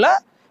குறிப்பிட்ட டைமில்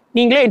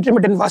நீங்களே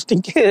இன்டர்மிட்டன்ட்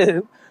ஃபாஸ்டிங்க்கு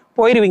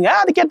போயிடுவீங்க.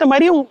 அதுக்கேற்ற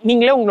மாதிரி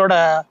நீங்களே உங்களோட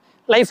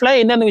லைஃப்பில்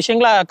எந்தெந்த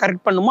விஷயங்களை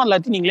கரெக்ட் பண்ணுமோ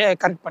எல்லாத்தையும் நீங்களே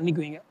கரெக்ட்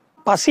பண்ணிக்குவீங்க.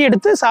 பசி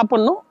எடுத்து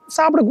சாப்பிட்ணும்,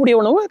 சாப்பிடக்கூடிய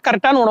உணவு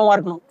கரெக்டான உணவாக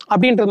இருக்கணும்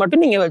அப்படின்றது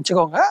மட்டும் நீங்கள்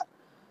வச்சுக்கோங்க.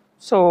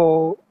 ஸோ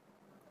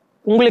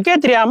உங்களுக்கே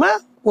தெரியாமல்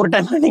ஒரு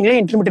டைமில் நீங்களே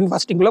இன்டர்மிட்டன்ட்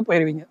ஃபாஸ்டிங்குள்ளே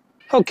போயிடுவீங்க.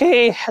 Okay,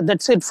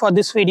 that's it for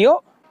this video.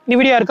 இந்த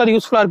வீடியோ யாருக்காவது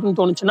யூஸ்ஃபுல்லாக இருக்குன்னு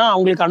தோணுச்சுன்னா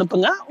அவங்களுக்கு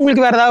அனுப்புங்க.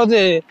 உங்களுக்கு வேறு ஏதாவது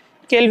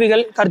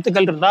கேள்விகள்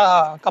கருத்துக்கள் இருந்தால்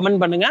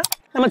கமெண்ட் பண்ணுங்கள்.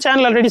 நம்ம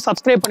சேனல் ஆல்ரெடி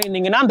சப்ஸ்கிரைப்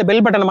பண்ணியிருந்தீங்கன்னா அந்த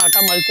பெல் பட்டனை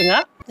மறக்காமல் அழுத்துங்க.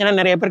 ஏன்னா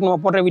நிறைய பேருக்கு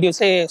நம்ம போடுற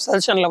வீடியோஸே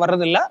சஜஷனில்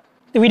வர்றதில்லை.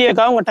 இந்த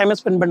வீடியோக்காக உங்கள் டைமை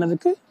ஸ்பெண்ட்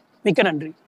பண்ணதுக்கு மிக்க நன்றி.